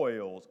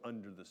toils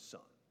under the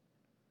sun?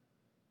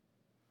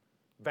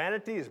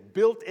 Vanity is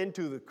built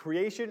into the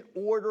creation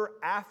order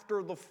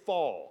after the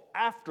fall.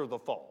 After the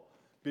fall.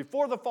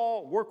 Before the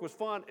fall, work was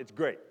fun. It's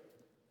great.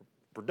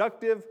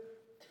 Productive.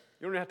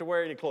 You don't have to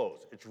wear any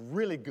clothes. It's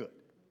really good.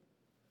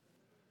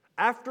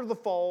 After the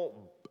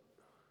fall,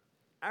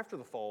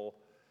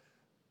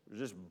 you're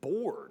just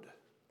bored.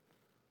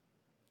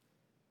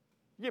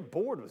 You get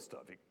bored with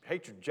stuff. You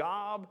hate your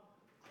job,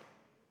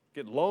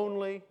 get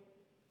lonely.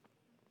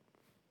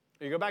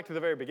 You go back to the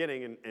very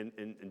beginning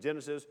in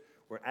Genesis,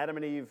 where Adam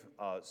and Eve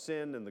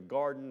sinned in the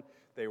garden.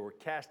 They were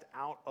cast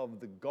out of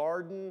the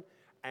garden.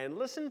 And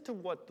listen to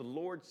what the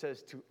Lord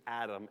says to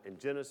Adam in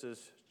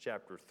Genesis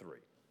chapter 3.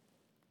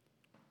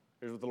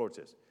 Here's what the Lord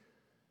says.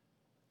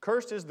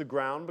 Cursed is the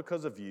ground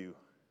because of you.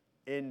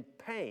 In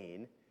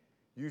pain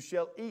you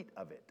shall eat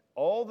of it.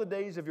 All the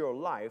days of your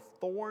life,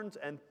 thorns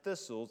and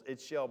thistles it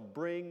shall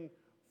bring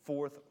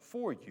forth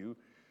for you.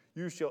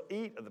 You shall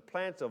eat of the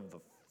plants of the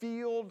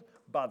field.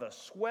 By the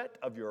sweat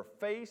of your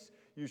face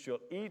you shall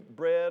eat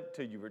bread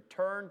till you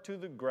return to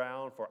the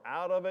ground. For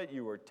out of it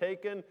you were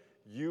taken.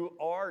 You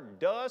are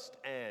dust,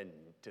 and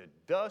to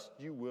dust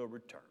you will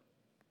return.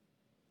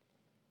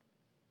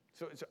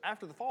 So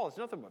after the fall, it's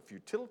nothing but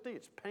futility,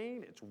 it's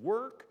pain, it's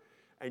work,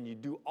 and you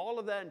do all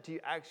of that until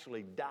you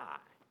actually die.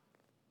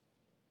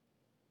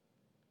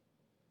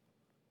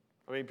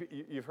 I mean,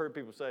 you've heard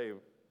people say, you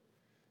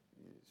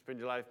spend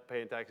your life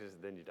paying taxes,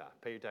 then you die.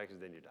 Pay your taxes,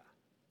 then you die.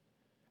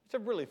 It's a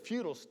really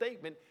futile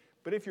statement,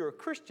 but if you're a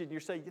Christian, you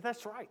say,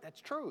 that's right,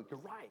 that's true, you're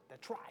right,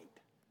 that's right.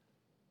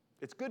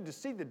 It's good to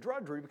see the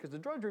drudgery because the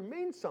drudgery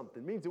means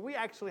something. It means that we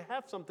actually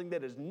have something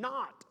that is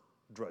not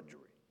drudgery.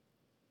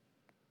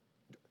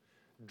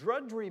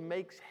 Drudgery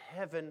makes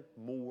heaven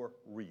more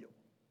real.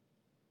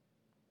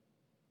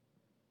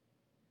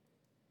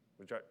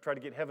 We try to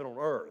get heaven on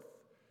earth.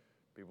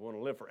 People want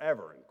to live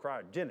forever and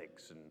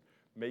cryogenics and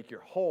make your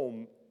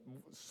home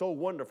so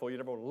wonderful you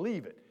never want to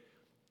leave it.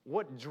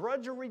 What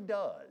drudgery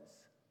does,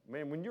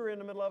 man, when you're in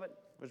the middle of it,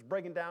 it's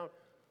breaking down,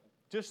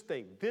 just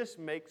think, this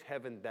makes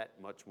heaven that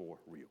much more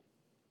real.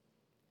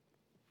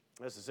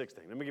 That's the sixth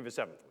thing. Let me give you the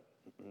seventh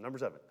one. Number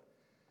 7.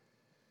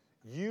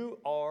 You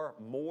are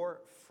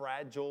more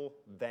fragile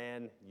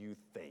than you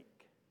think.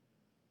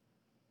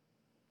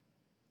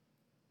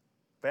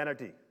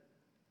 Vanity.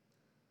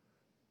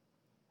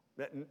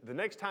 The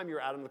next time you're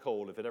out in the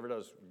cold, if it ever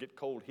does get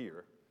cold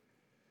here,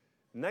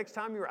 next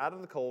time you're out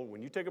in the cold,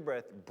 when you take a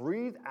breath,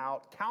 breathe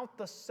out, count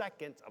the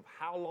seconds of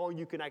how long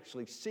you can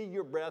actually see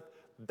your breath.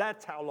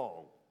 That's how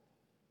long.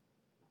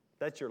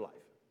 That's your life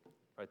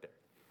right there.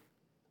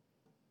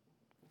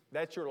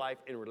 That's your life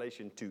in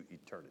relation to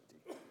eternity.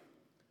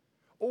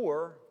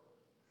 Or,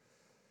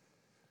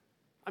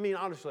 I mean,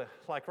 honestly,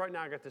 like right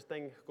now I got this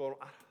thing going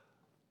on.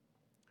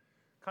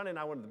 Connie and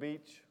I went to the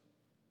beach,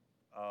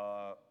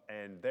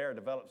 and there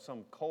developed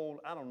some cold,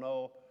 I don't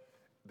know,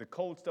 the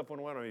cold stuff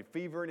went away, I don't have any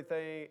fever or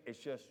anything. It's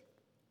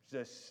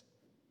just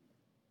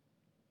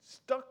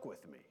stuck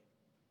with me.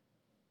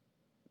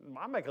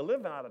 I make a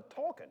living out of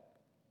talking.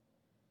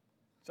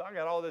 So I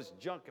got all this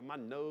junk in my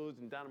nose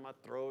and down in my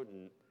throat,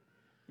 and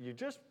you're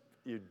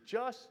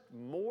just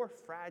more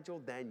fragile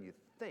than you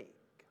think.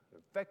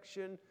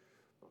 Infection,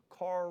 a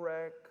car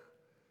wreck,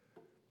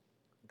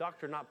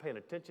 doctor not paying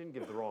attention,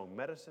 give the wrong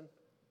medicine.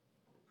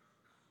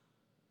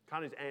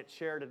 Connie's Aunt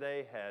Cher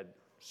today had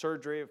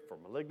surgery for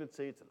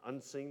malignancy. It's an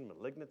unseen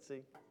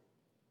malignancy.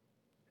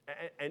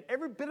 And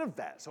every bit of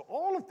that, so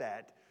all of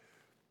that,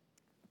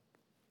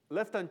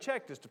 left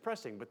unchecked is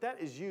depressing, but that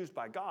is used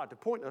by God to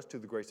point us to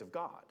the grace of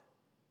God.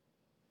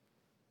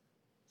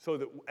 So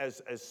that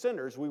as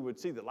sinners, we would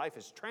see that life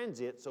is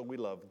transient, so we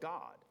love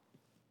God.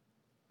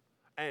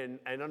 And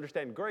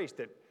understand grace,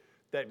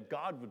 that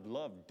God would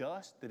love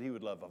dust, that he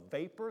would love a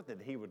vapor,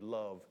 that he would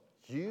love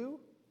you.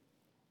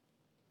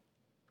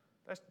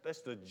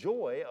 That's the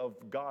joy of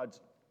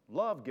God's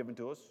love given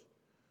to us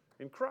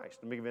in Christ.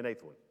 Let me give you an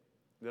eighth one.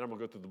 Then I'm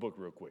going to go through the book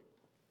real quick.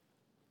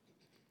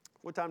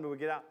 What time do we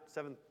get out?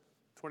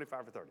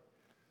 7:25 or 30?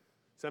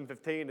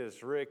 7:15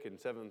 is Rick, and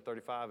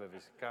 7:35 if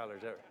it's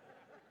Kyler's.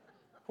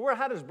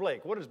 How does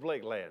Blake? What does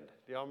Blake land?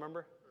 Do y'all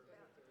remember?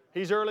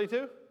 He's early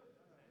too?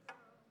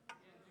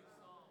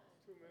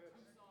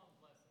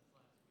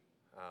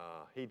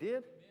 He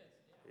did?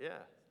 Yeah.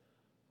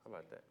 How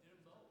about that?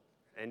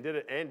 And did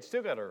it, and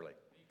still got early.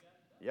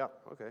 Yeah,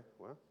 okay,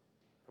 well,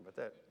 how about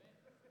that?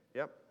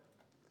 Yep.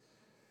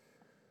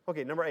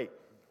 Okay, number 8.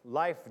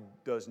 Life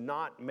does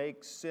not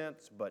make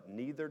sense, but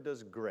neither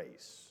does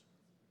grace.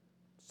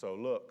 So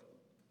look,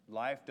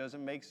 life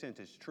doesn't make sense.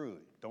 It's true.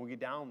 Don't get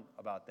down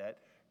about that.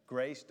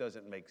 Grace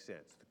doesn't make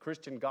sense. The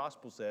Christian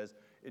gospel says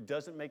it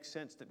doesn't make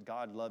sense that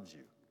God loves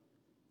you.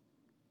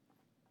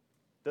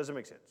 Doesn't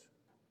make sense.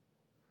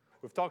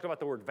 We've talked about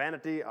the word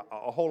vanity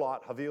a whole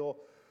lot, Havil.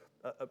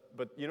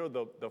 But you know,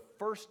 the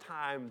first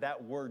time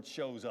that word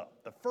shows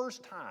up, the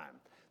first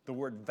time the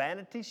word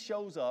vanity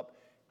shows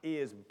up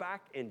is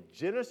back in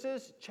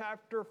Genesis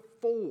chapter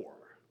 4.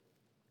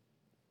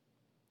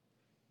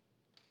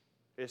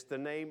 It's the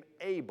name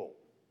Abel.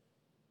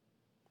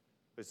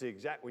 It's the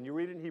exact, when you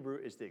read it in Hebrew,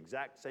 it's the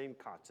exact same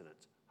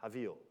consonants.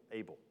 Havil,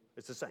 Abel.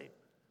 It's the same.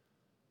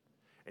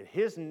 And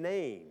his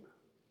name,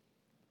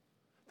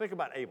 think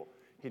about Abel.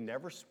 He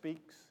never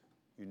speaks.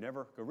 You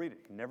never, go read it.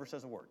 He never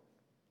says a word.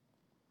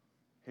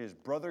 His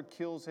brother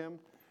kills him,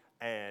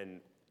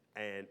 and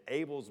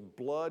Abel's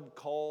blood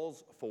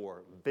calls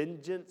for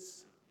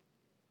vengeance.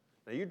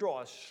 Now you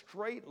draw a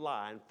straight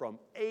line from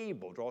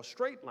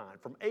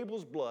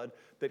Abel's blood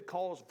that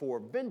calls for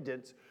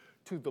vengeance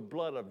to the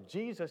blood of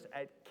Jesus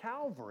at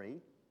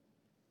Calvary.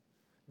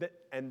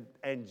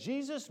 And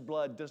Jesus'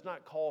 blood does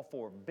not call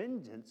for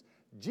vengeance.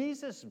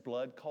 Jesus'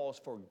 blood calls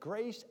for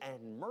grace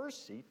and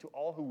mercy to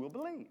all who will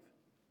believe.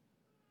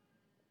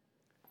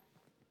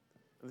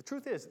 And the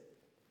truth is,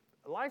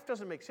 life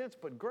doesn't make sense,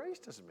 but grace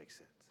doesn't make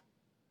sense.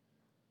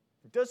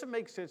 It doesn't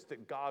make sense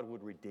that God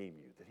would redeem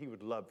you, that he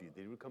would love you,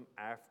 that he would come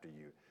after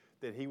you,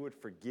 that he would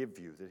forgive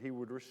you, that he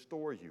would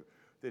restore you,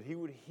 that he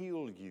would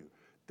heal you,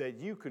 that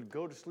you could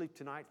go to sleep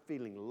tonight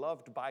feeling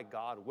loved by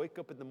God, wake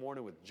up in the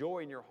morning with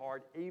joy in your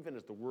heart, even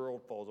as the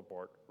world falls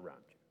apart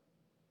around you.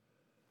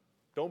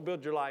 Don't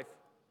build your life.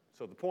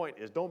 So the point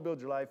is, don't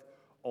build your life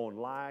on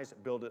lies,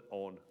 build it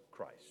on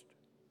Christ.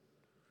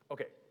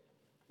 Okay,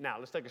 now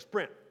let's take a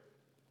sprint.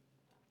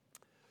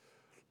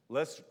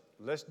 Let's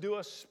do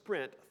a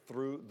sprint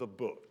through the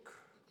book.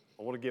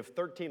 I want to give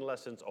 13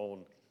 lessons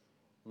on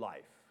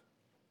life.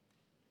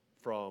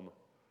 from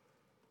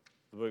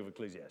the book of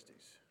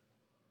Ecclesiastes.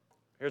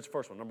 Here's the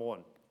first one, number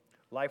one.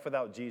 Life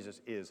without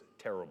Jesus is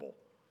terrible.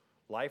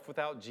 Life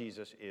without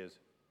Jesus is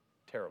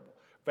terrible.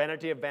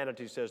 Vanity of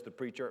vanities, says the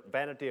preacher.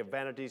 Vanity of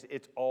vanities,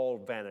 it's all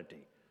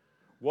vanity.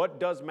 What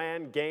does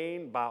man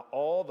gain by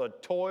all the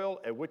toil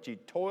at which he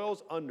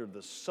toils under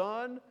the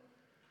sun?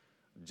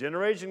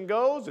 Generation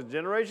goes, a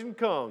generation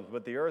comes,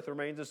 but the earth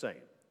remains the same.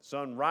 The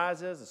sun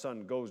rises, the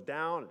sun goes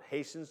down, it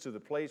hastens to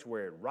the place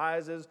where it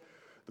rises.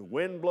 The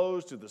wind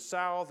blows to the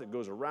south, it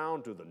goes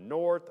around to the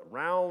north.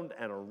 Around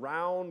and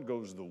around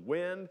goes the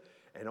wind,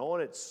 and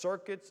on its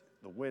circuits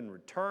the wind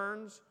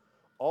returns.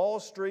 All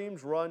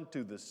streams run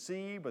to the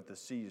sea, but the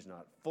sea is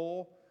not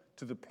full.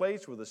 To the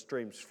place where the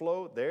streams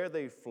flow, there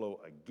they flow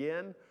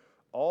again.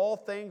 All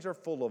things are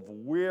full of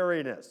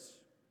weariness.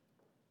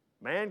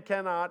 Man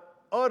cannot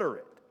utter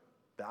it.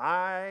 The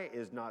eye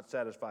is not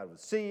satisfied with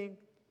seeing.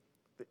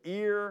 The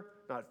ear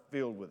not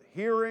filled with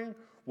hearing.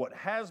 What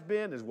has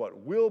been is what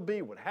will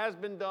be. What has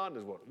been done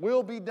is what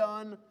will be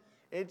done.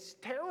 It's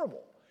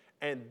terrible.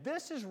 And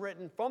this is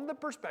written from the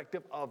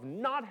perspective of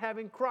not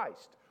having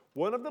Christ.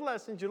 One of the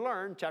lessons you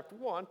learn, chapter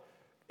 1,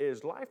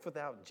 is life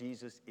without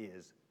Jesus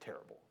is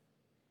terrible.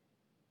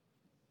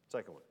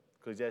 Second one,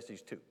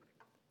 Ecclesiastes 2.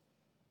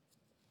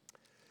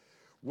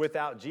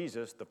 Without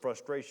Jesus, the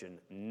frustration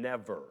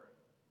never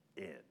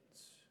ends.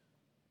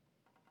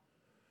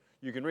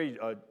 You can read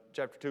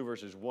chapter 2,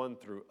 verses 1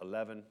 through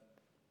 11,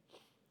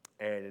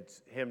 and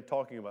it's him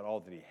talking about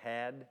all that he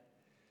had.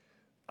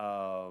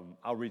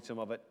 I'll read some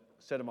of it.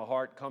 Said in my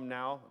heart, come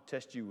now,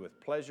 test you with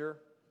pleasure.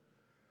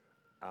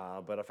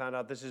 But I found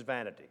out this is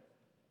vanity.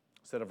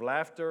 Instead of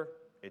laughter,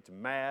 it's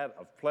mad.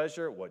 Of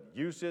pleasure, what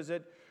use is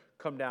it?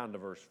 Come down to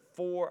verse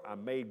 4, I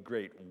made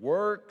great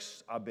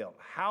works. I built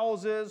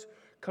houses.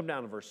 Come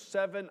down to verse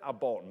 7, I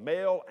bought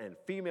male and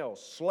female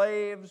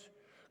slaves.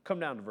 Come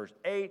down to verse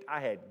 8, I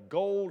had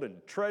gold and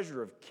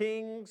treasure of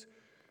kings.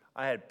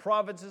 I had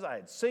provinces, I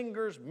had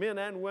singers, men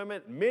and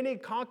women, many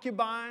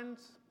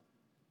concubines.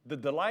 The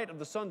delight of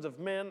the sons of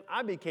men,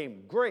 I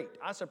became great.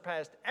 I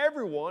surpassed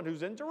everyone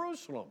who's in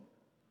Jerusalem.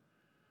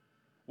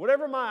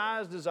 Whatever my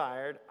eyes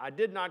desired, I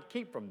did not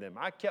keep from them.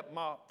 I kept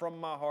from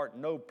my heart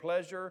no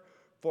pleasure.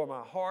 For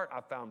my heart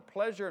I found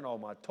pleasure in all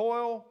my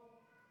toil,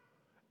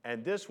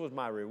 and this was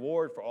my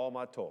reward for all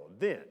my toil.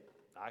 Then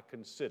I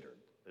considered,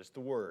 it's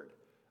the word,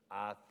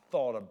 I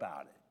thought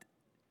about it.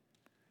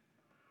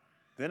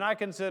 Then I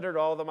considered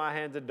all that my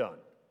hands had done,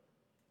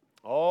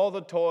 all the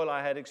toil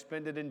I had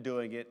expended in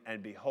doing it,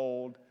 and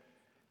behold,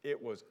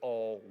 it was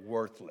all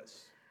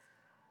worthless.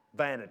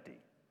 Vanity.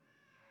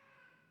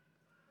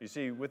 You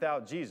see,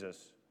 without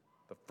Jesus,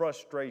 the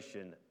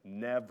frustration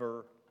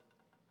never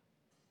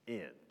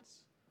ends.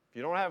 If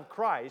you don't have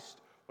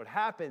Christ, what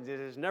happens is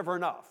it's never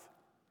enough.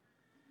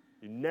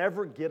 You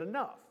never get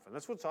enough. And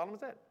that's what Solomon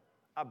said.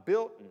 I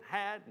built and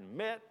had and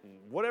met and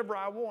whatever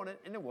I wanted,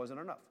 and it wasn't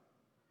enough.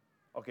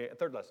 Okay, a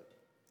third lesson.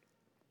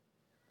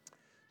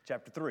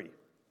 Chapter 3.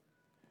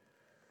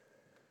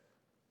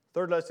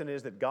 Third lesson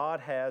is that God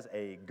has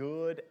a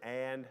good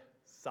and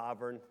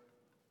sovereign.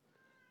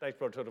 Thanks,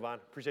 Brother Divine.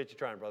 Appreciate you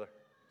trying, brother.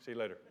 See you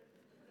later.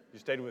 You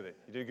stayed with it.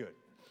 You did good.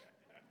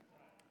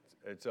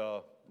 It's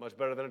much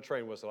better than a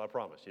train whistle, I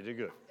promise. You did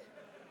good.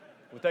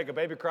 We'll take a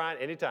baby crying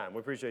anytime. We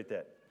appreciate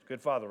that.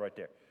 Good father right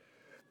there.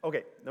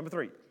 Okay, number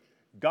 3.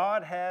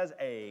 God has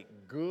a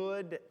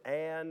good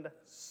and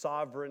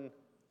sovereign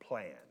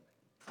plan.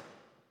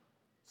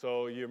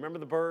 So you remember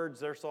the birds,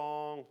 their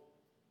song?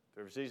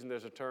 Every season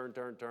there's a turn,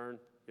 turn, turn.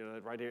 You know,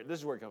 right here. This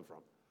is where it comes from.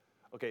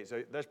 Okay,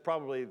 so that's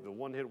probably the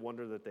one-hit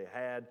wonder that they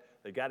had.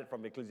 They got it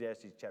from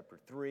Ecclesiastes chapter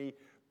 3.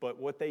 But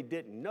what they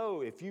didn't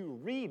know, if you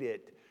read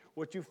it,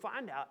 what you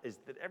find out is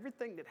that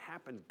everything that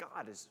happens,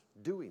 God is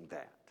doing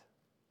that.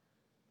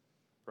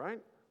 Right?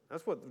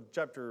 That's what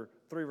chapter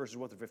 3, verses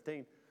 1 through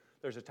 15.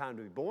 There's a time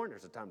to be born.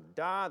 There's a time to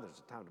die. There's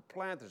a time to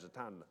plant. There's a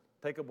time to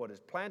take up what is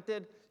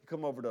planted. You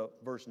come over to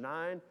verse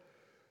 9.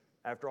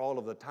 After all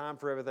of the time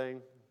for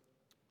everything.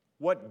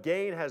 What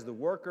gain has the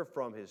worker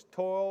from his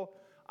toil?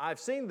 I've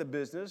seen the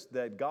business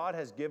that God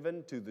has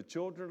given to the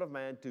children of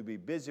man to be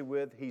busy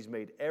with. He's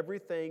made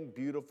everything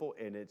beautiful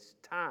in its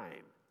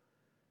time.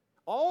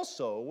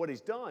 Also, what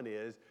he's done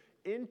is,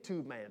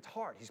 into man's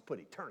heart, he's put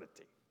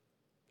eternity.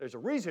 There's a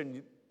reason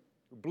you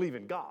believe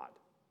in God.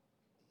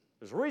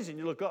 There's a reason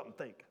you look up and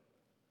think.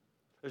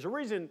 There's a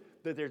reason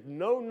that there's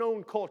no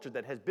known culture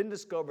that has been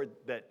discovered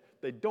that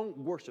they don't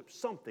worship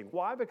something.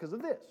 Why? Because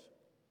of this.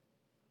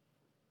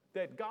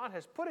 That God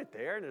has put it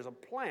there, and there's a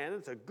plan.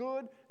 It's a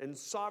good and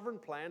sovereign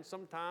plan.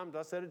 Sometimes,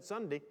 I said it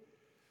Sunday,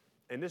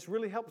 and this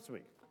really helps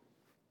me.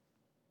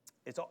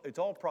 It's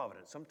all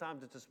providence.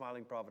 Sometimes it's a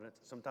smiling providence.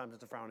 Sometimes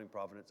it's a frowning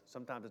providence.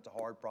 Sometimes it's a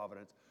hard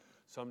providence.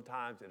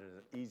 Sometimes it is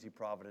an easy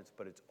providence,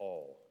 but it's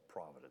all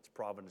providence.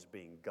 Providence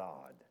being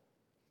God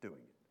doing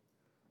it.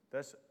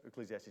 That's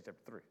Ecclesiastes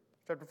chapter 3.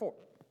 Chapter 4.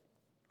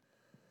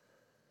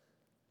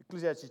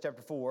 Ecclesiastes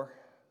chapter 4,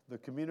 the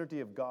community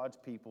of God's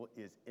people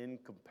is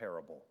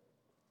incomparable.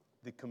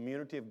 The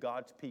community of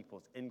God's people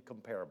is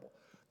incomparable.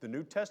 The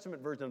New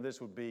Testament version of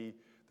this would be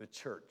the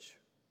church.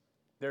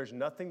 There's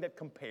nothing that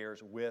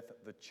compares with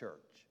the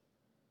church.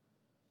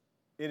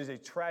 It is a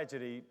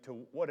tragedy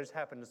to what has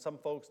happened to some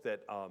folks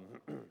that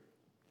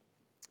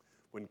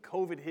when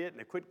COVID hit and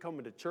they quit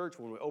coming to church,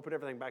 when we opened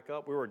everything back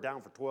up, we were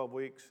down for 12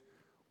 weeks.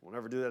 We'll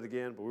never do that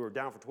again, but we were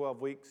down for 12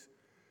 weeks.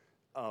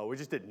 We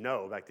just didn't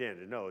know back then.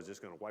 Didn't know it was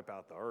just going to wipe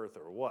out the earth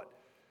or what.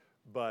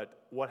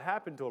 But what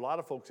happened to a lot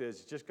of folks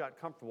is it just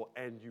got comfortable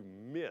and you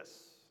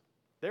miss.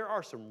 There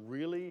are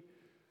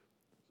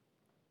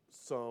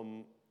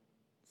some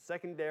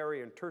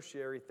secondary and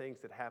tertiary things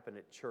that happen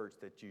at church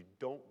that you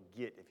don't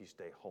get if you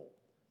stay home.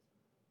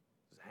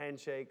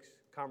 Handshakes,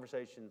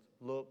 conversations,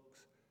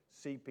 looks,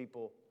 see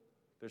people.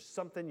 There's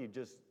something you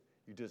just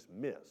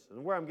miss.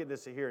 And where I'm getting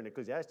this here in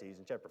Ecclesiastes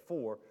in chapter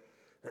 4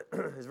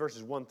 is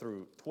verses 1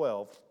 through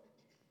 12.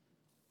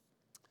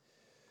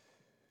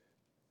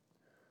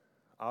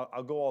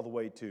 Let's go all the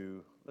way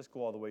to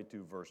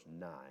verse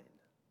 9.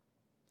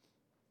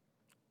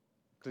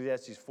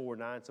 Ecclesiastes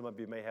 4:9, some of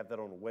you may have that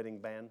on a wedding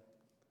band.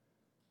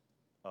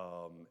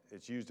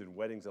 It's used in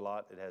weddings a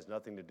lot. It has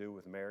nothing to do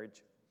with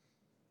marriage.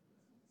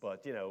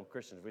 But,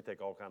 Christians, we take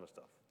all kind of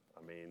stuff.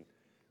 I mean,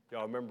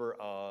 y'all remember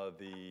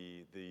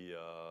the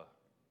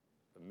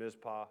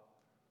Mizpah?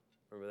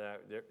 Remember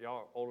that?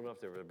 Y'all old enough,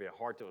 there would be a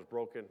heart that was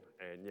broken,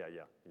 and yeah.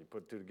 You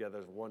put two together,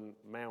 there's one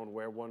man would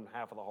wear one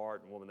half of the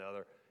heart and woman the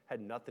other.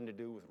 Had nothing to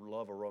do with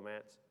love or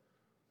romance.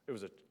 There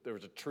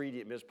was a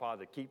treaty at Mizpah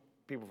to keep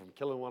people from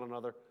killing one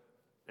another,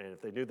 and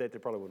if they knew that, they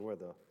probably wouldn't wear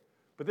the.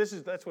 But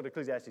that's what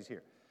Ecclesiastes is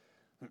here.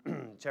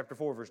 Chapter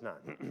 4, verse 9.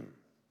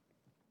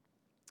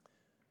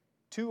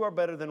 Two are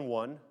better than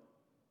one,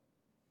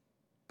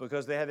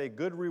 because they have a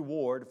good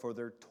reward for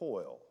their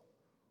toil.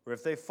 For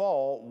if they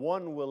fall,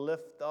 one will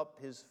lift up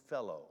his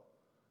fellow.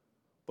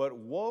 But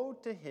woe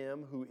to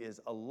him who is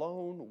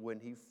alone when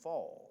he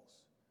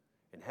falls,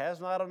 and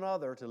has not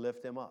another to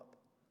lift him up.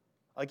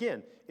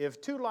 Again, if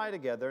two lie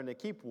together and they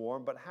keep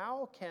warm, but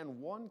how can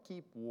one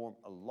keep warm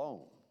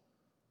alone?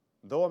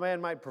 Though a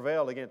man might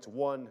prevail against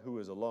one who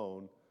is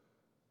alone,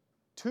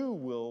 two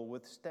will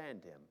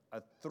withstand him.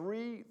 A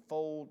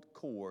threefold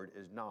cord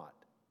is not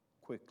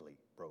quickly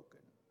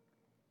broken.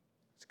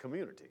 It's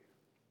community.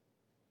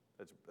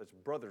 It's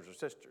brothers or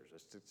sisters.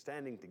 It's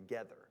standing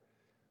together.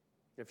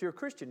 If you're a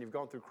Christian, you've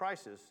gone through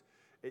crisis,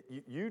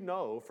 you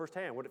know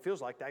firsthand what it feels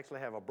like to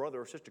actually have a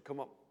brother or sister come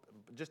up.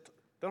 Just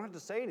don't have to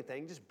say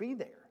anything, just be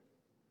there.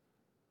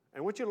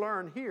 And what you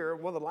learn here,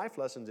 one of the life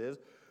lessons is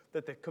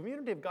that the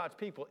community of God's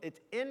people, it's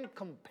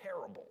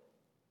incomparable.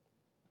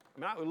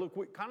 I mean,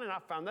 we kind of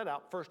not found that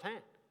out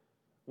firsthand.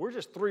 We're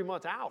just 3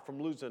 months out from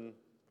losing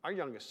our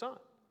youngest son.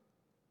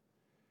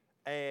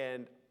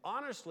 And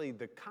honestly,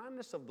 the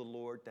kindness of the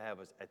Lord to have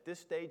us at this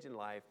stage in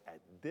life, at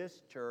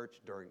this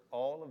church, during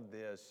all of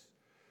this,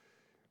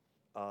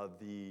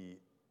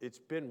 it's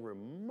been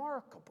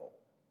remarkable.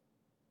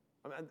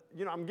 I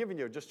mean, I'm giving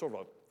you just sort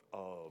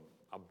of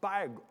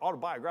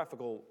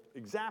autobiographical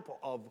example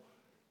of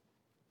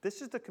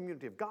this is the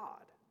community of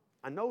God.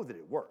 I know that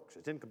it works.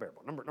 It's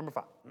incomparable. Number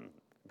 5.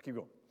 Keep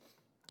going.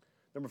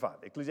 Number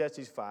 5,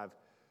 Ecclesiastes 5.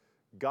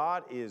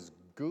 God is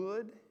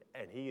good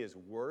and he is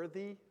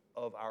worthy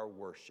of our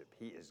worship.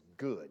 He is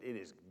good. It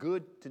is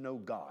good to know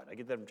God. I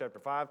get that from chapter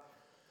 5.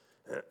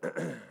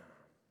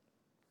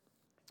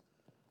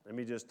 Let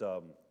me just, I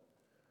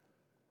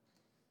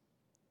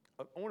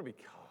want to be,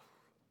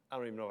 I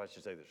don't even know if I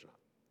should say this or not.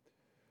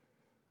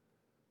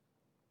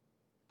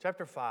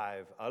 Chapter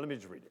 5, let me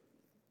just read it.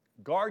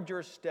 Guard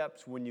your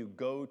steps when you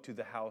go to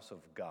the house of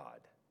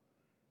God.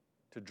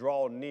 To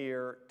draw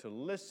near, to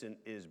listen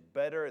is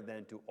better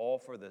than to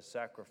offer the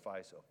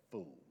sacrifice of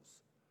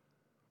fools.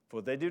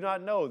 For they do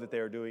not know that they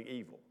are doing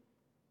evil.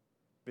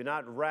 Be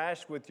not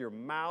rash with your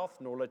mouth,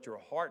 nor let your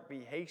heart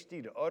be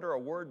hasty to utter a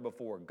word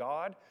before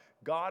God.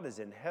 God is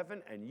in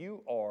heaven, and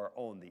you are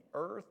on the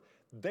earth.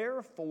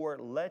 Therefore,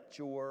 let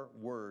your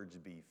words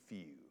be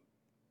few.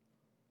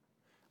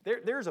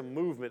 There's a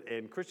movement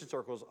in Christian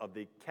circles of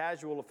the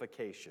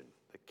casualification.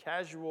 The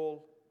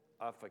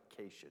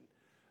casualification.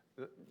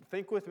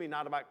 Think with me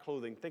not about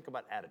clothing, think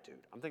about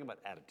attitude. I'm thinking about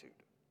attitude.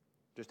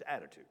 Just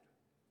attitude.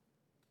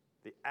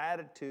 The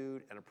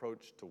attitude and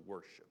approach to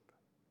worship.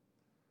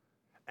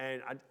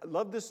 And I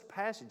love this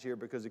passage here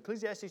because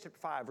Ecclesiastes chapter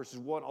 5, verses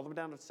 1 all the way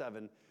down to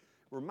 7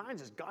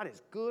 reminds us God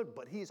is good,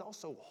 but he is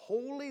also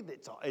holy.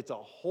 It's a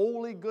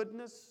holy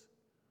goodness.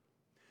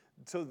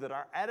 So that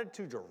our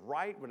attitudes are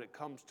right when it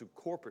comes to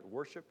corporate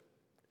worship.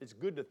 It's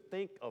good to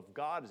think of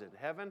God as in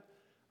heaven.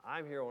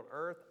 I'm here on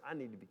earth. I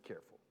need to be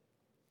careful.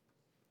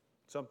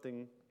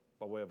 Something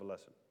by way of a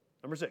lesson.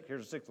 Number 6,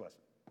 here's the 6th lesson.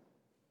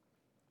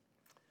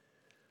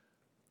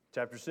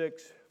 Chapter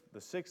 6, the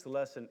 6th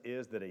lesson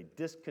is that a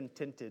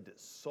discontented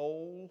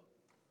soul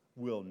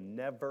will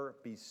never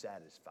be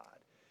satisfied.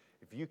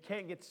 If you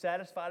can't get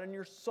satisfied in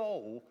your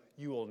soul,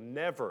 you will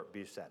never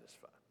be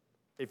satisfied.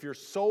 If your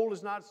soul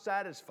is not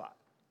satisfied,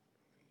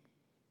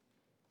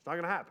 it's not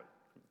going to happen.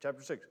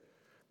 Chapter 6.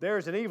 There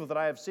is an evil that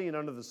I have seen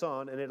under the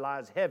sun, and it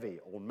lies heavy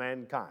on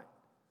mankind.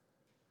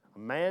 A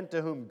man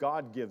to whom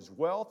God gives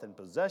wealth and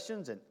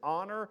possessions and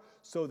honor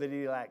so that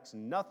he lacks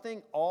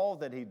nothing, all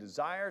that he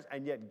desires,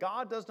 and yet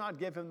God does not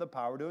give him the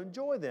power to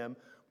enjoy them,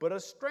 but a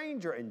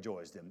stranger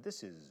enjoys them.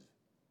 This is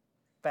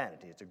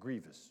vanity. It's a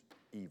grievous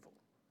evil.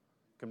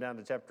 Come down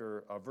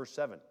to verse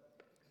 7.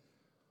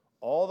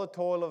 All the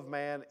toil of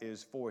man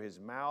is for his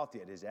mouth,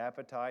 yet his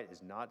appetite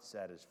is not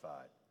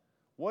satisfied.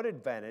 What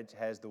advantage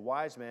has the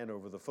wise man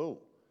over the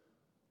fool?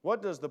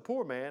 What does the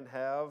poor man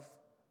have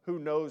who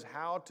knows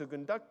how to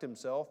conduct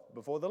himself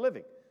before the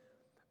living?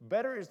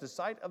 Better is the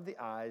sight of the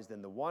eyes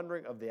than the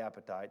wandering of the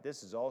appetite.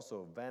 This is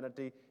also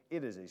vanity.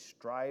 It is a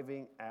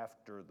striving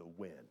after the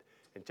wind.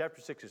 And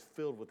chapter 6 is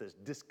filled with this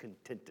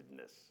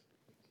discontentedness.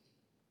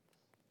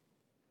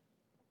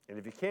 And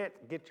if you can't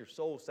get your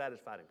soul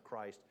satisfied in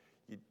Christ,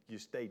 you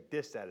stay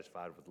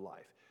dissatisfied with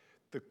life.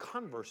 The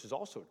converse is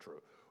also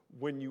true.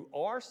 When you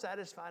are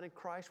satisfied in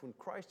Christ, when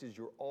Christ is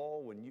your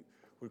all, when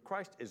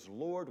Christ is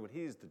Lord, when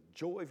He is the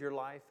joy of your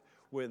life,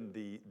 when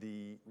the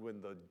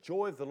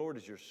joy of the Lord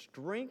is your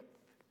strength,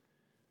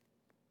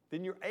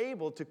 then you're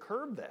able to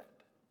curb that.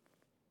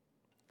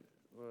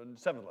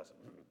 Seventh lesson.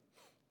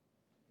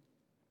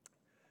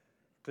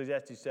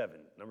 Ecclesiastes 7,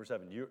 number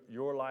 7.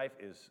 Your life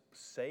is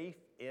safe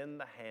in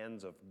the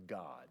hands of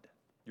God.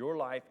 Your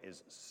life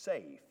is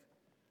safe.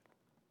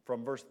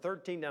 From verse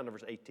 13 down to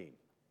verse 18.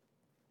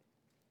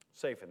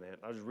 Safe in the hand.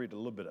 I'll just read a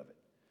little bit of it.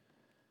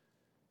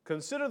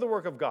 Consider the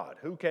work of God,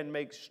 who can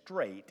make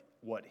straight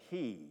what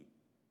He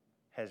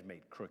has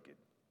made crooked.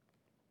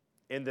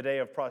 In the day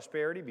of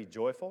prosperity, be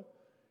joyful.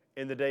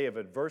 In the day of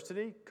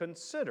adversity,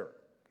 consider.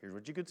 Here's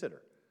what you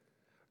consider.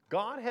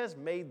 God has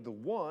made the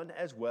one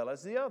as well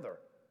as the other,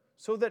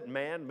 so that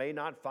man may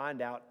not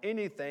find out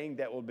anything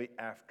that will be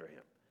after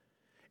him.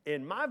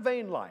 In my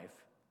vain life,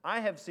 I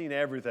have seen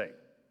everything.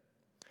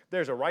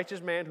 There's a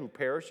righteous man who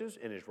perishes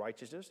in his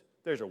righteousness.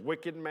 There's a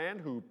wicked man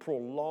who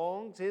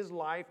prolongs his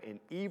life in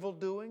evil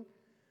doing.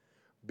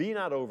 Be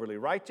not overly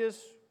righteous.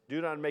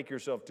 Do not make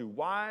yourself too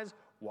wise.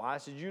 Why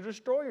should you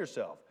destroy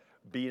yourself?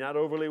 Be not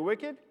overly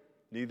wicked.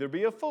 Neither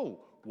be a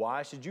fool.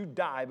 Why should you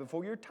die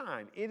before your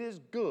time? It is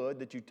good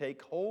that you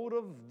take hold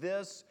of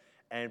this,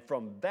 and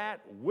from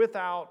that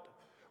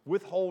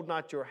withhold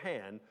not your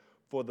hand.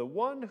 For the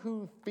one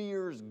who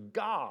fears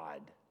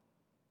God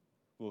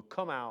will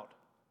come out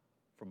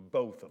from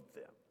both of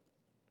them.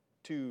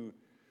 To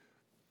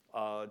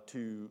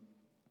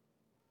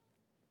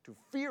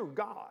fear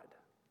God.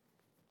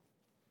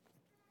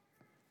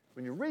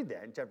 When you read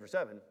that in chapter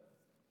 7,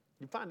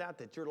 you find out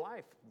that your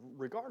life,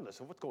 regardless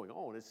of what's going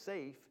on, is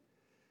safe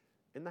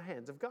in the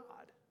hands of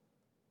God.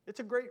 It's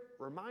a great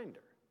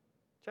reminder.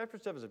 Chapter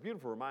 7 is a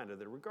beautiful reminder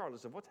that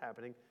regardless of what's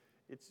happening,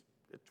 it's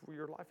where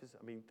your life is.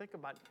 I mean, think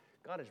about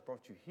God has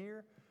brought you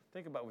here.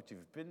 Think about what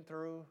you've been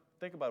through.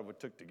 Think about what it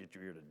took to get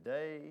you here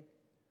today.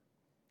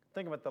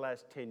 Think about the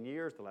last 10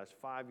 years, the last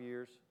 5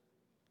 years.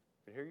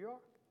 And here you are.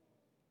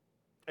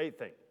 Eighth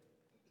thing.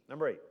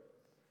 Number 8.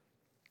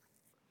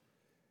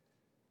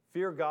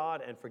 Fear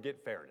God and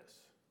forget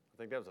fairness. I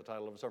think that was the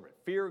title of a sermon.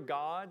 Fear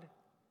God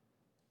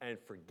and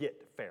forget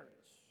fairness.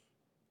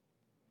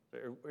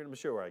 Let me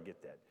show you where I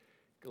get that.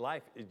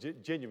 Life is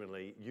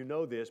genuinely, you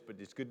know this, but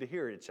it's good to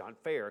hear it. It's not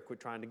fair. Quit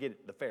trying to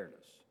get the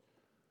fairness.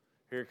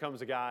 Here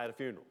comes a guy at a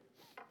funeral.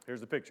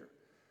 Here's the picture.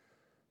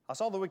 I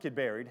saw the wicked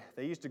buried.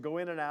 They used to go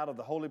in and out of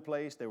the holy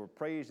place. They were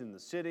praised in the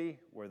city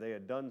where they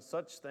had done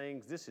such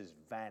things. This is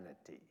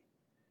vanity.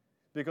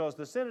 Because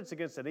the sentence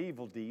against an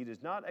evil deed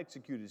is not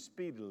executed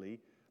speedily,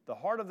 the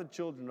heart of the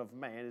children of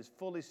man is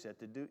fully set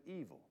to do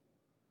evil.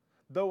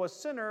 Though a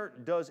sinner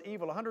does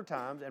evil 100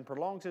 times and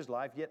prolongs his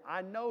life, yet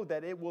I know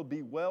that it will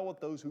be well with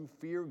those who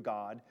fear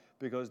God,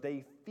 because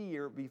they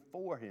fear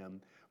before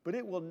Him. But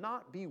it will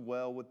not be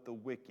well with the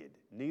wicked,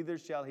 neither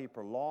shall he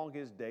prolong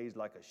his days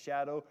like a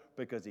shadow,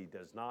 because he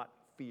does not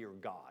fear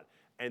God.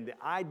 And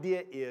the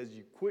idea is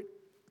you quit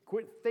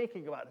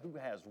thinking about who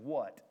has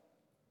what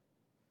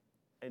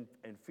and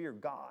fear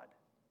God.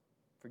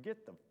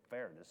 Forget the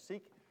fairness.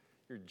 Seek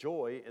your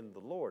joy in the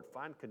Lord.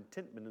 Find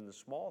contentment in the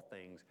small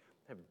things.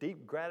 Have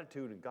deep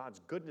gratitude in God's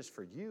goodness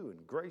for you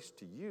and grace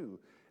to you.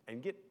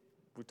 And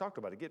we talked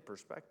about it, get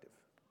perspective.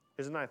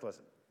 Here's the 9th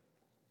lesson.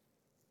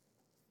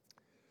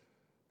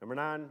 Number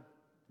 9,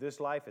 this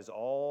life is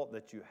all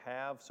that you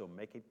have, so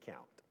make it count.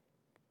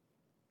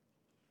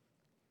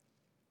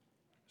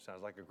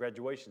 Sounds like a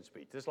graduation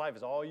speech. This life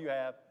is all you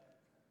have,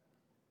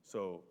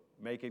 so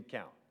make it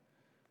count.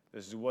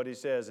 This is what he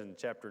says in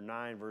chapter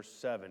 9, verse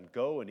 7.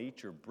 Go and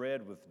eat your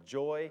bread with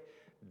joy.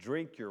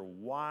 Drink your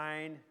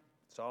wine.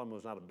 Solomon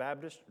was not a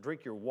Baptist.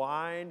 Drink your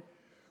wine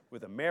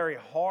with a merry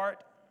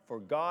heart, for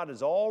God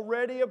has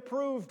already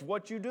approved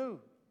what you do.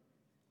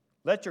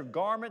 Let your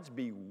garments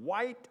be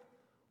white.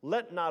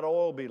 Let not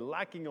oil be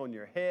lacking on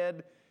your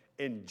head.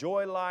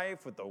 Enjoy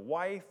life with the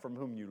wife from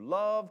whom you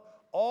love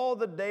all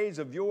the days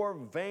of your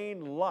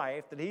vain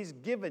life that He's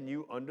given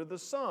you under the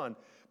sun,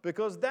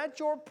 because that's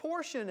your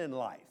portion in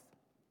life.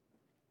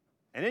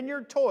 And in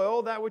your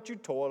toil, that which you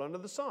toil under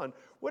the sun.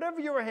 Whatever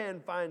your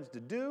hand finds to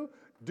do,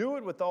 Do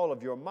it with all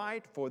of your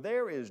might, for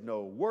there is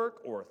no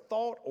work or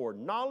thought or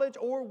knowledge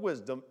or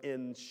wisdom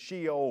in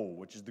Sheol,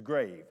 which is the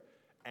grave,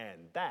 and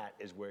that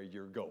is where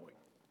you're going.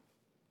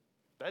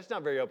 That's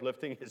not very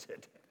uplifting, is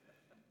it?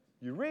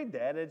 You read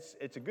that, it's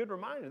a good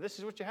reminder. This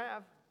is what you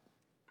have.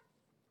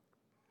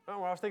 When I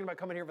was thinking about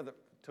coming here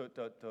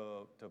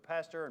to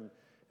pastor and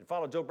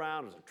follow Joe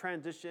Brown, it was a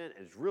transition.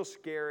 It's real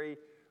scary.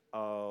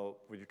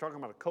 When you're talking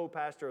about a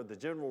co-pastor, the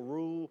general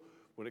rule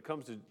when it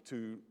comes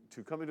to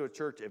coming to a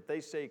church, if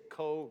they say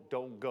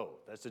don't go.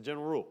 That's the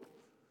general rule.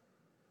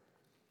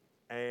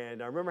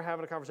 And I remember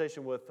having a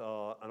conversation with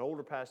an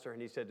older pastor,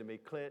 and he said to me,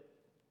 Clint,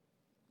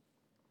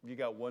 you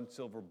got one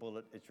silver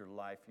bullet. It's your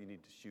life. You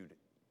need to shoot it.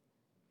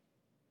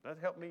 That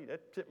helped me.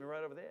 That tipped me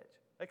right over the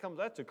edge.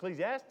 That's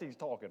Ecclesiastes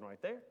talking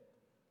right there.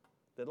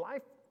 That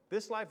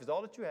this life is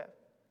all that you have.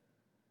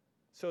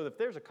 So if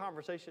there's a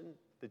conversation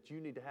that you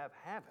need to have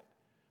it.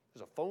 If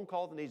there's a phone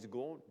call that needs to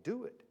go on,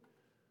 do it.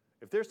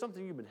 If there's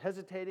something you've been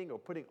hesitating or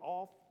putting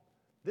off,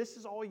 this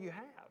is all you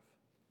have.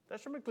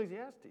 That's from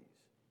Ecclesiastes.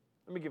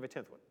 Let me give a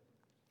 10th one.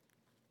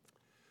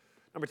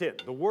 Number 10,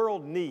 the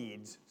world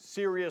needs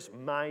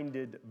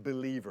serious-minded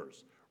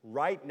believers.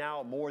 Right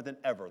now, more than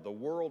ever, the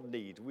world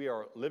needs. We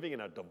are living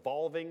in a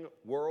devolving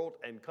world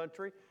and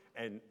country,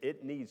 and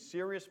it needs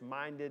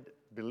serious-minded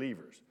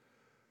believers.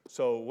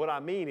 So what I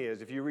mean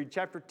is, if you read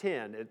chapter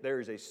 10, there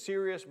is a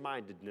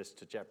serious-mindedness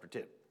to chapter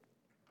 10.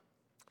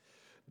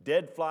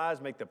 Dead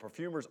flies make the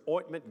perfumer's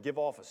ointment give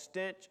off a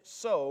stench,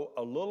 so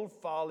a little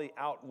folly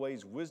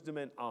outweighs wisdom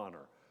and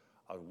honor.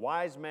 A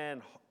wise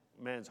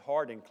man's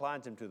heart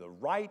inclines him to the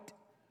right.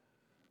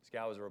 This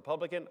guy was a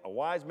Republican. A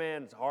wise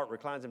man's heart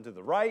reclines him to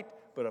the right,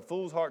 but a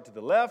fool's heart to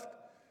the left.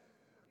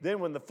 Then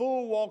when the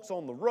fool walks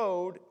on the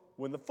road,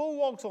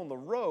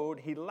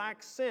 he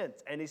lacks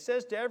sense, and he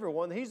says to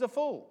everyone, he's a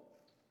fool.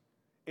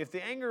 If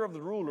the anger of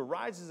the ruler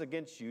rises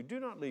against you, do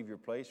not leave your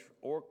place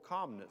for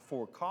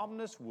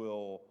calmness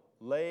will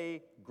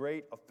lay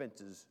great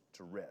offenses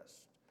to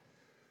rest.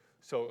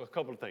 So a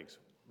couple of things.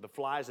 The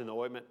flies in the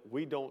ointment,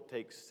 we don't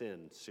take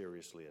sin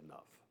seriously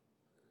enough.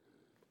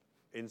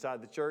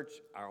 Inside the church,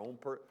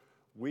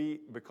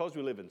 because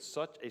we live in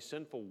such a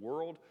sinful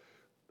world,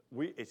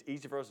 it's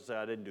easy for us to say,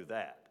 I didn't do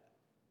that.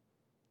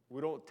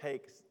 We don't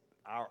take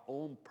our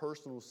own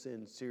personal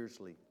sin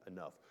seriously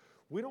enough.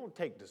 We don't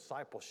take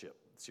discipleship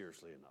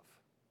seriously enough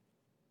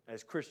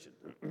as Christians.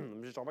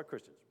 I'm just talking about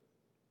Christians.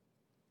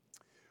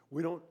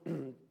 We don't,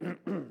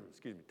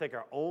 take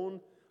our own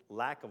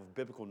lack of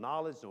biblical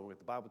knowledge, knowing what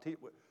the Bible teaches,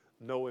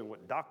 knowing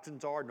what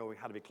doctrines are, knowing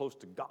how to be close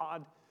to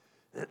God.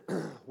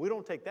 We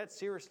don't take that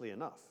seriously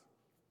enough.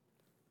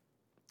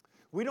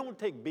 We don't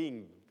take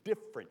being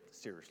different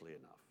seriously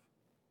enough.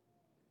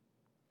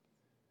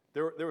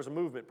 There was a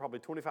movement probably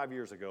 25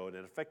 years ago,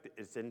 and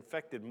it's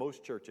infected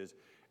most churches,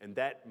 and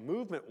that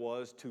movement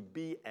was to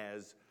be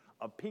as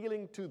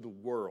appealing to the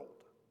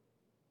world,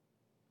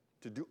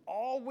 to do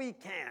all we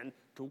can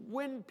to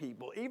win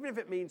people, even if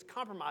it means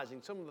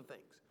compromising some of the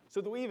things, so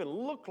that we even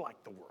look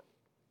like the world.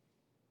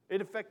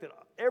 It affected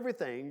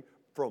everything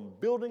from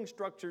building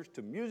structures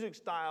to music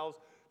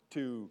styles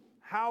to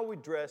how we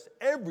dress,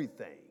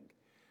 everything.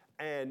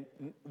 And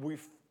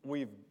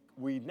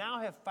we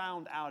now have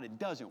found out it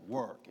doesn't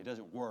work. It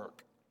doesn't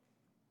work.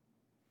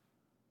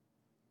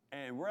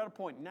 And we're at a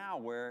point now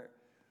where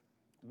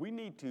we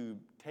need to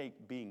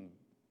take being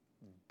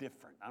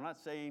different. I'm not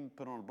saying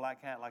put on a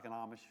black hat like an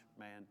Amish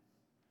man.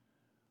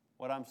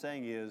 What I'm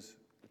saying is,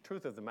 the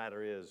truth of the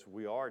matter is,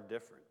 we are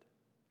different.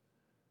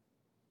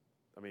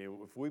 I mean,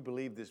 if we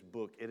believe this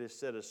book, it has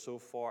set us so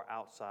far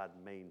outside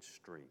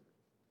mainstream.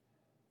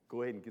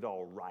 Go ahead and get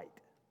all right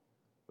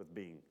with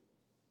being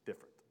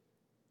different.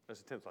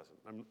 That's the 10th lesson.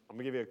 I'm going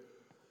to give you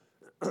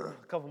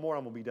a couple more,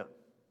 and I'm going to be done.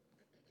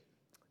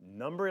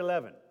 Number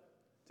 11.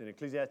 It's in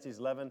Ecclesiastes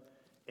 11.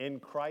 In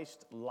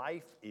Christ,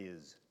 life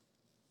is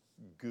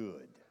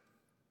good.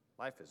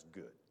 Life is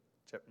good.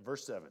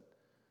 Verse 7.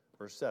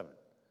 Verse 7.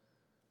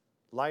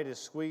 Light is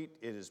sweet.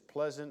 It is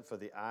pleasant for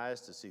the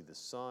eyes to see the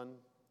sun.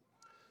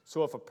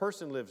 So if a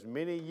person lives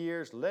many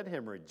years, let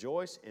him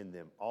rejoice in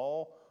them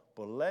all,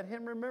 but let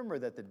him remember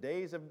that the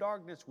days of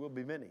darkness will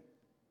be many.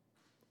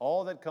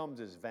 All that comes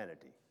is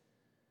vanity.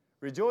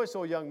 Rejoice,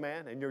 O young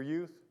man, in your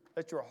youth.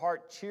 Let your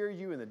heart cheer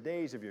you in the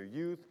days of your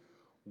youth.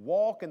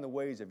 Walk in the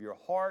ways of your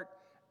heart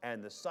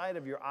and the sight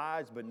of your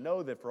eyes, but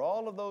know that for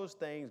all of those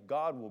things,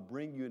 God will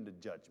bring you into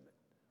judgment.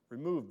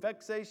 Remove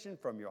vexation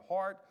from your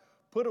heart.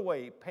 Put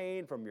away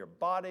pain from your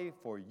body,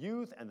 for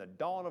youth and the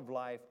dawn of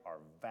life are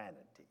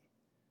vanity.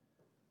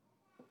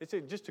 It's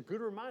just a good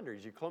reminder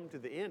as you come to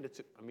the end.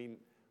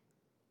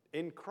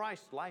 In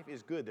Christ, life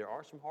is good. There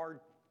are some hard,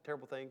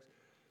 terrible things,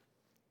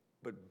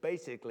 but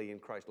basically in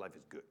Christ, life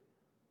is good.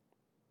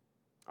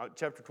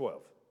 Chapter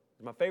 12.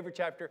 It's my favorite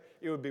chapter.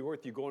 It would be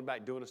worth you going back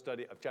and doing a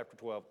study of chapter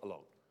 12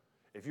 alone.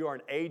 If you are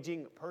an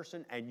aging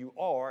person, and you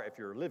are, if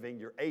you're living,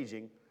 you're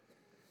aging,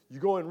 you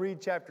go and read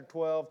chapter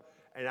 12,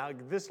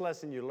 and this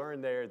lesson you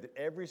learn there that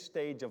every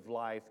stage of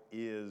life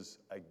is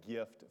a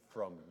gift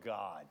from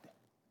God.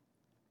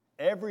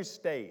 Every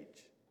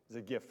stage is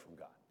a gift from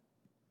God.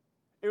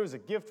 It was a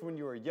gift when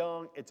you were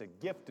young. It's a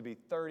gift to be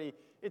 30.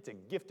 It's a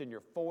gift in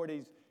your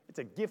 40s. It's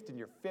a gift in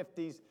your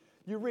 50s.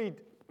 You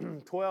read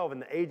 12 in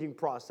the aging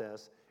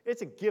process.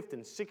 It's a gift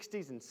in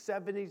 60s and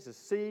 70s to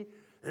see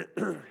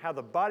how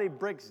the body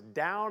breaks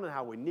down and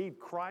how we need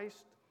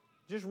Christ.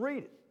 Just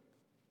read it.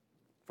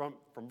 From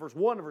verse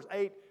 1 to verse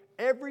 8,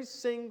 every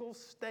single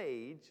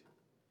stage,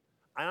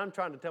 and I'm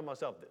trying to tell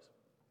myself this.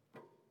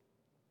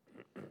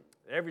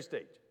 Every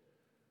stage.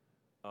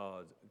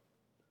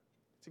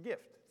 It's a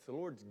gift. It's the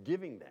Lord's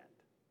giving that.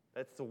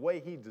 That's the way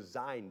He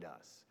designed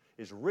us.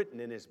 It's written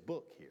in His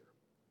book here.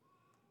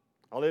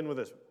 I'll end with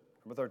this one,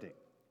 number 13.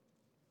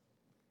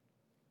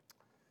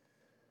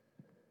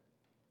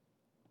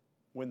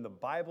 When the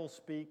Bible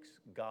speaks,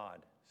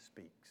 God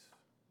speaks.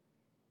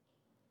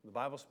 The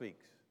Bible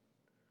speaks.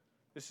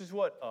 This is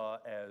what,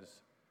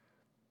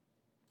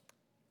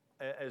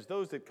 as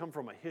those that come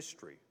from a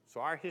history, so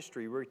our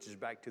history reaches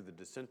back to the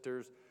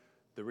dissenters,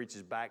 that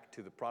reaches back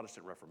to the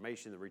Protestant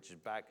Reformation, that reaches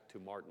back to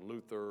Martin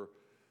Luther,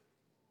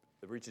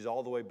 that reaches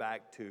all the way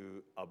back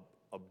to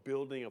a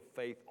building of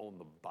faith on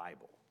the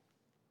Bible.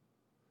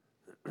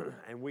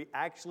 And we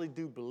actually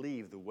do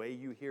believe the way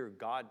you hear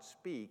God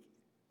speak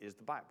is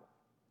the Bible.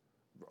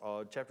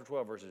 Chapter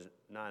 12, verses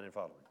 9 and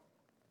following.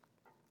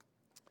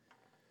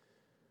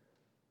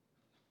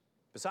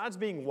 Besides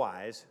being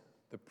wise,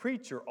 the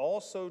preacher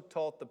also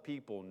taught the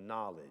people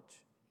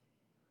knowledge,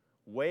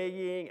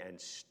 weighing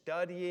and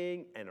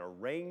studying and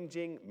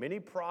arranging many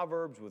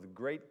proverbs with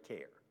great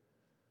care.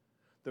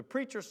 The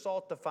preacher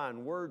sought to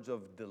find words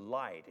of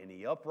delight, and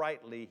he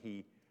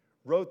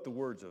wrote the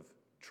words of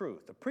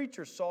truth. The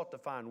preacher sought to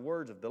find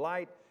words of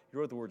delight, he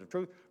wrote the words of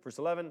truth. Verse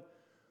 11,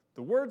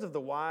 the words of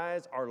the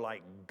wise are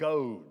like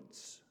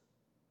goads,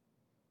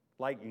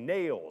 like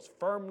nails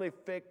firmly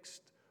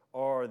fixed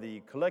are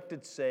the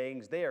collected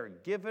sayings. They are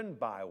given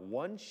by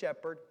one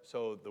shepherd.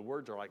 So the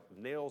words are like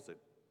nails that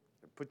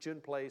put you in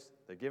place.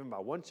 They're given by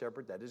one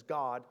shepherd, that is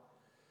God.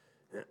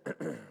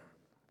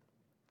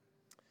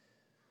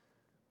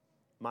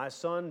 My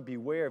son,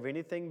 beware of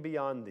anything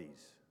beyond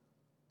these.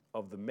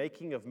 Of the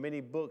making of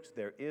many books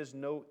there is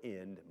no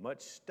end.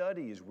 Much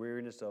study is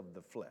weariness of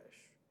the flesh.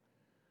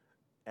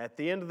 At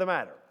the end of the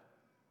matter,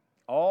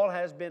 all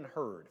has been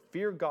heard.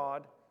 Fear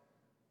God,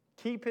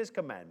 keep His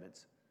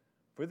commandments,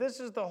 for this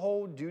is the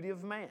whole duty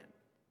of man.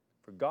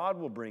 For God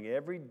will bring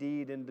every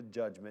deed into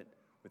judgment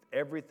with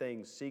every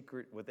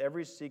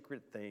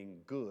secret thing,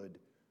 good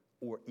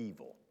or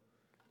evil.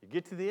 You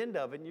get to the end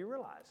of it and you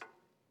realize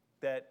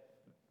that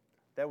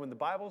when the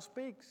Bible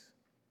speaks,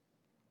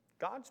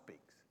 God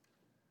speaks.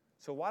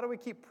 So why do we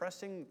keep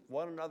pressing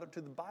one another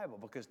to the Bible?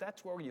 Because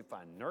that's where you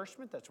find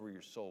nourishment. That's where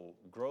your soul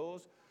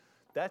grows.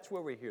 That's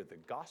where we hear the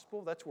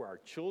gospel. That's where our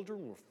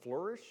children will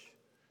flourish.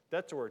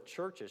 That's where our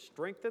church is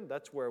strengthened.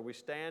 That's where we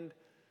stand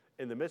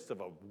in the midst of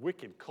a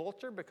wicked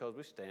culture because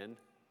we stand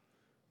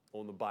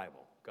on the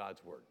Bible,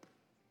 God's Word.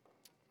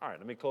 All right,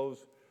 let me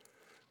close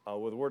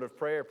with a word of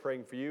prayer,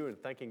 praying for you and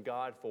thanking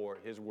God for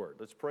His Word.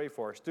 Let's pray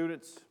for our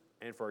students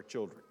and for our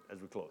children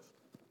as we close.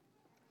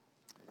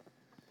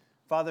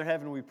 Father in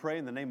heaven, we pray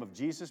in the name of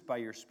Jesus, by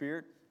your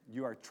Spirit.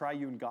 You are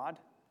triune God.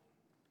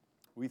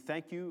 We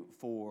thank you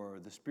for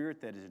the Spirit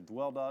that has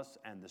indwelled us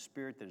and the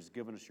Spirit that has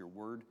given us your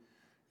Word.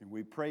 And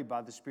we pray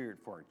by the Spirit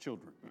for our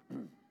children.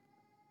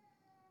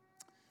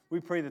 We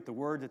pray that the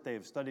Word that they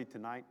have studied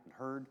tonight and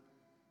heard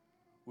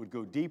would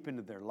go deep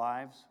into their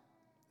lives,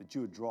 that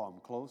you would draw them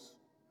close.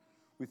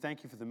 We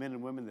thank you for the men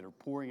and women that are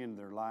pouring into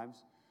their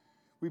lives.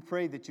 We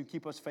pray that you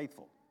keep us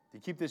faithful, to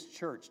keep this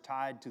church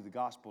tied to the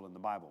gospel and the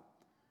Bible.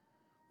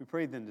 We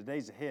pray that in the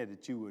days ahead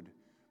that you would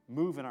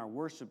move in our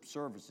worship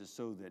services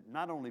so that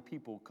not only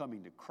people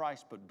coming to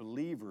Christ, but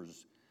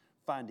believers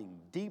finding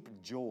deep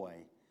joy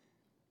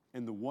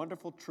in the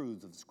wonderful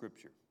truths of the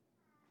Scripture.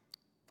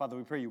 Father,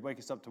 we pray you wake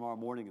us up tomorrow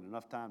morning in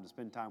enough time to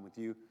spend time with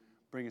you.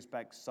 Bring us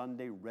back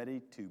Sunday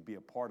ready to be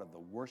a part of the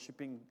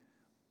worshiping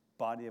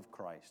body of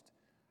Christ.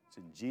 It's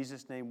in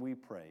Jesus' name we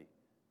pray.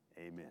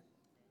 Amen.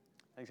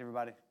 Thanks,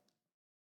 everybody.